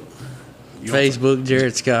 Facebook,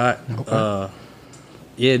 Jared Scott.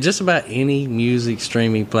 Okay. Just about any music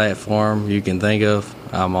streaming platform you can think of,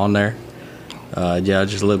 I'm on there. Y'all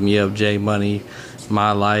just look me up, J Money,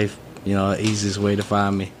 my life. Easiest way to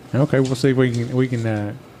find me. Okay, we'll see if we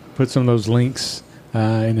can put some of those links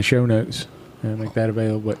in the show notes and make that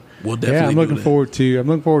available. But we'll definitely. I'm looking forward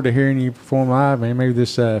to hearing you perform live, man. Maybe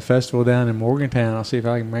this festival down in Morgantown. I'll see if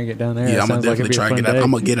I can make it down there. Yeah, I'm gonna definitely try to get out.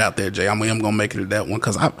 I'm gonna get out there, Jay. I'm gonna make it to that one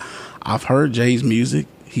because I've heard Jay's music.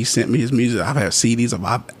 He sent me his music. I've had CDs of.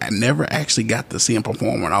 I never actually got to see him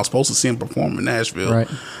perform. And I was supposed to see him perform in Nashville, right.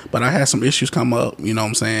 But I had some issues come up. You know what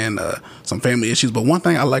I'm saying? Some family issues. But one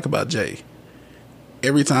thing I like about Jay,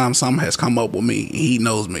 every time something has come up with me, he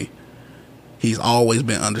knows me. He's always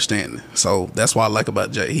been understanding. So that's what I like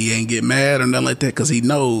about Jay. He ain't get mad or nothing like that because he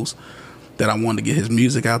knows that I want to get his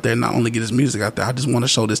music out there. Not only get his music out there, I just want to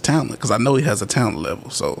show this talent because I know he has a talent level.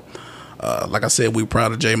 So. Like I said, we're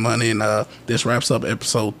proud of J Money, and this wraps up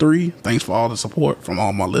episode 3. Thanks for all the support from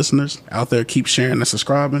all my listeners out there. Keep sharing and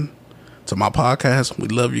subscribing to my podcast. We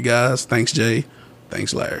love you guys. Thanks, Jay.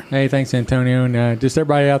 Thanks, Larry. Hey, thanks, Antonio, and just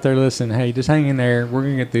everybody out there listening. Hey, just hang in there. We're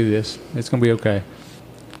gonna get through this. It's gonna be okay.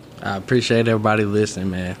 I appreciate everybody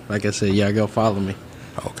listening, man. Like I said, y'all go follow me.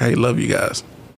 Okay, love you guys.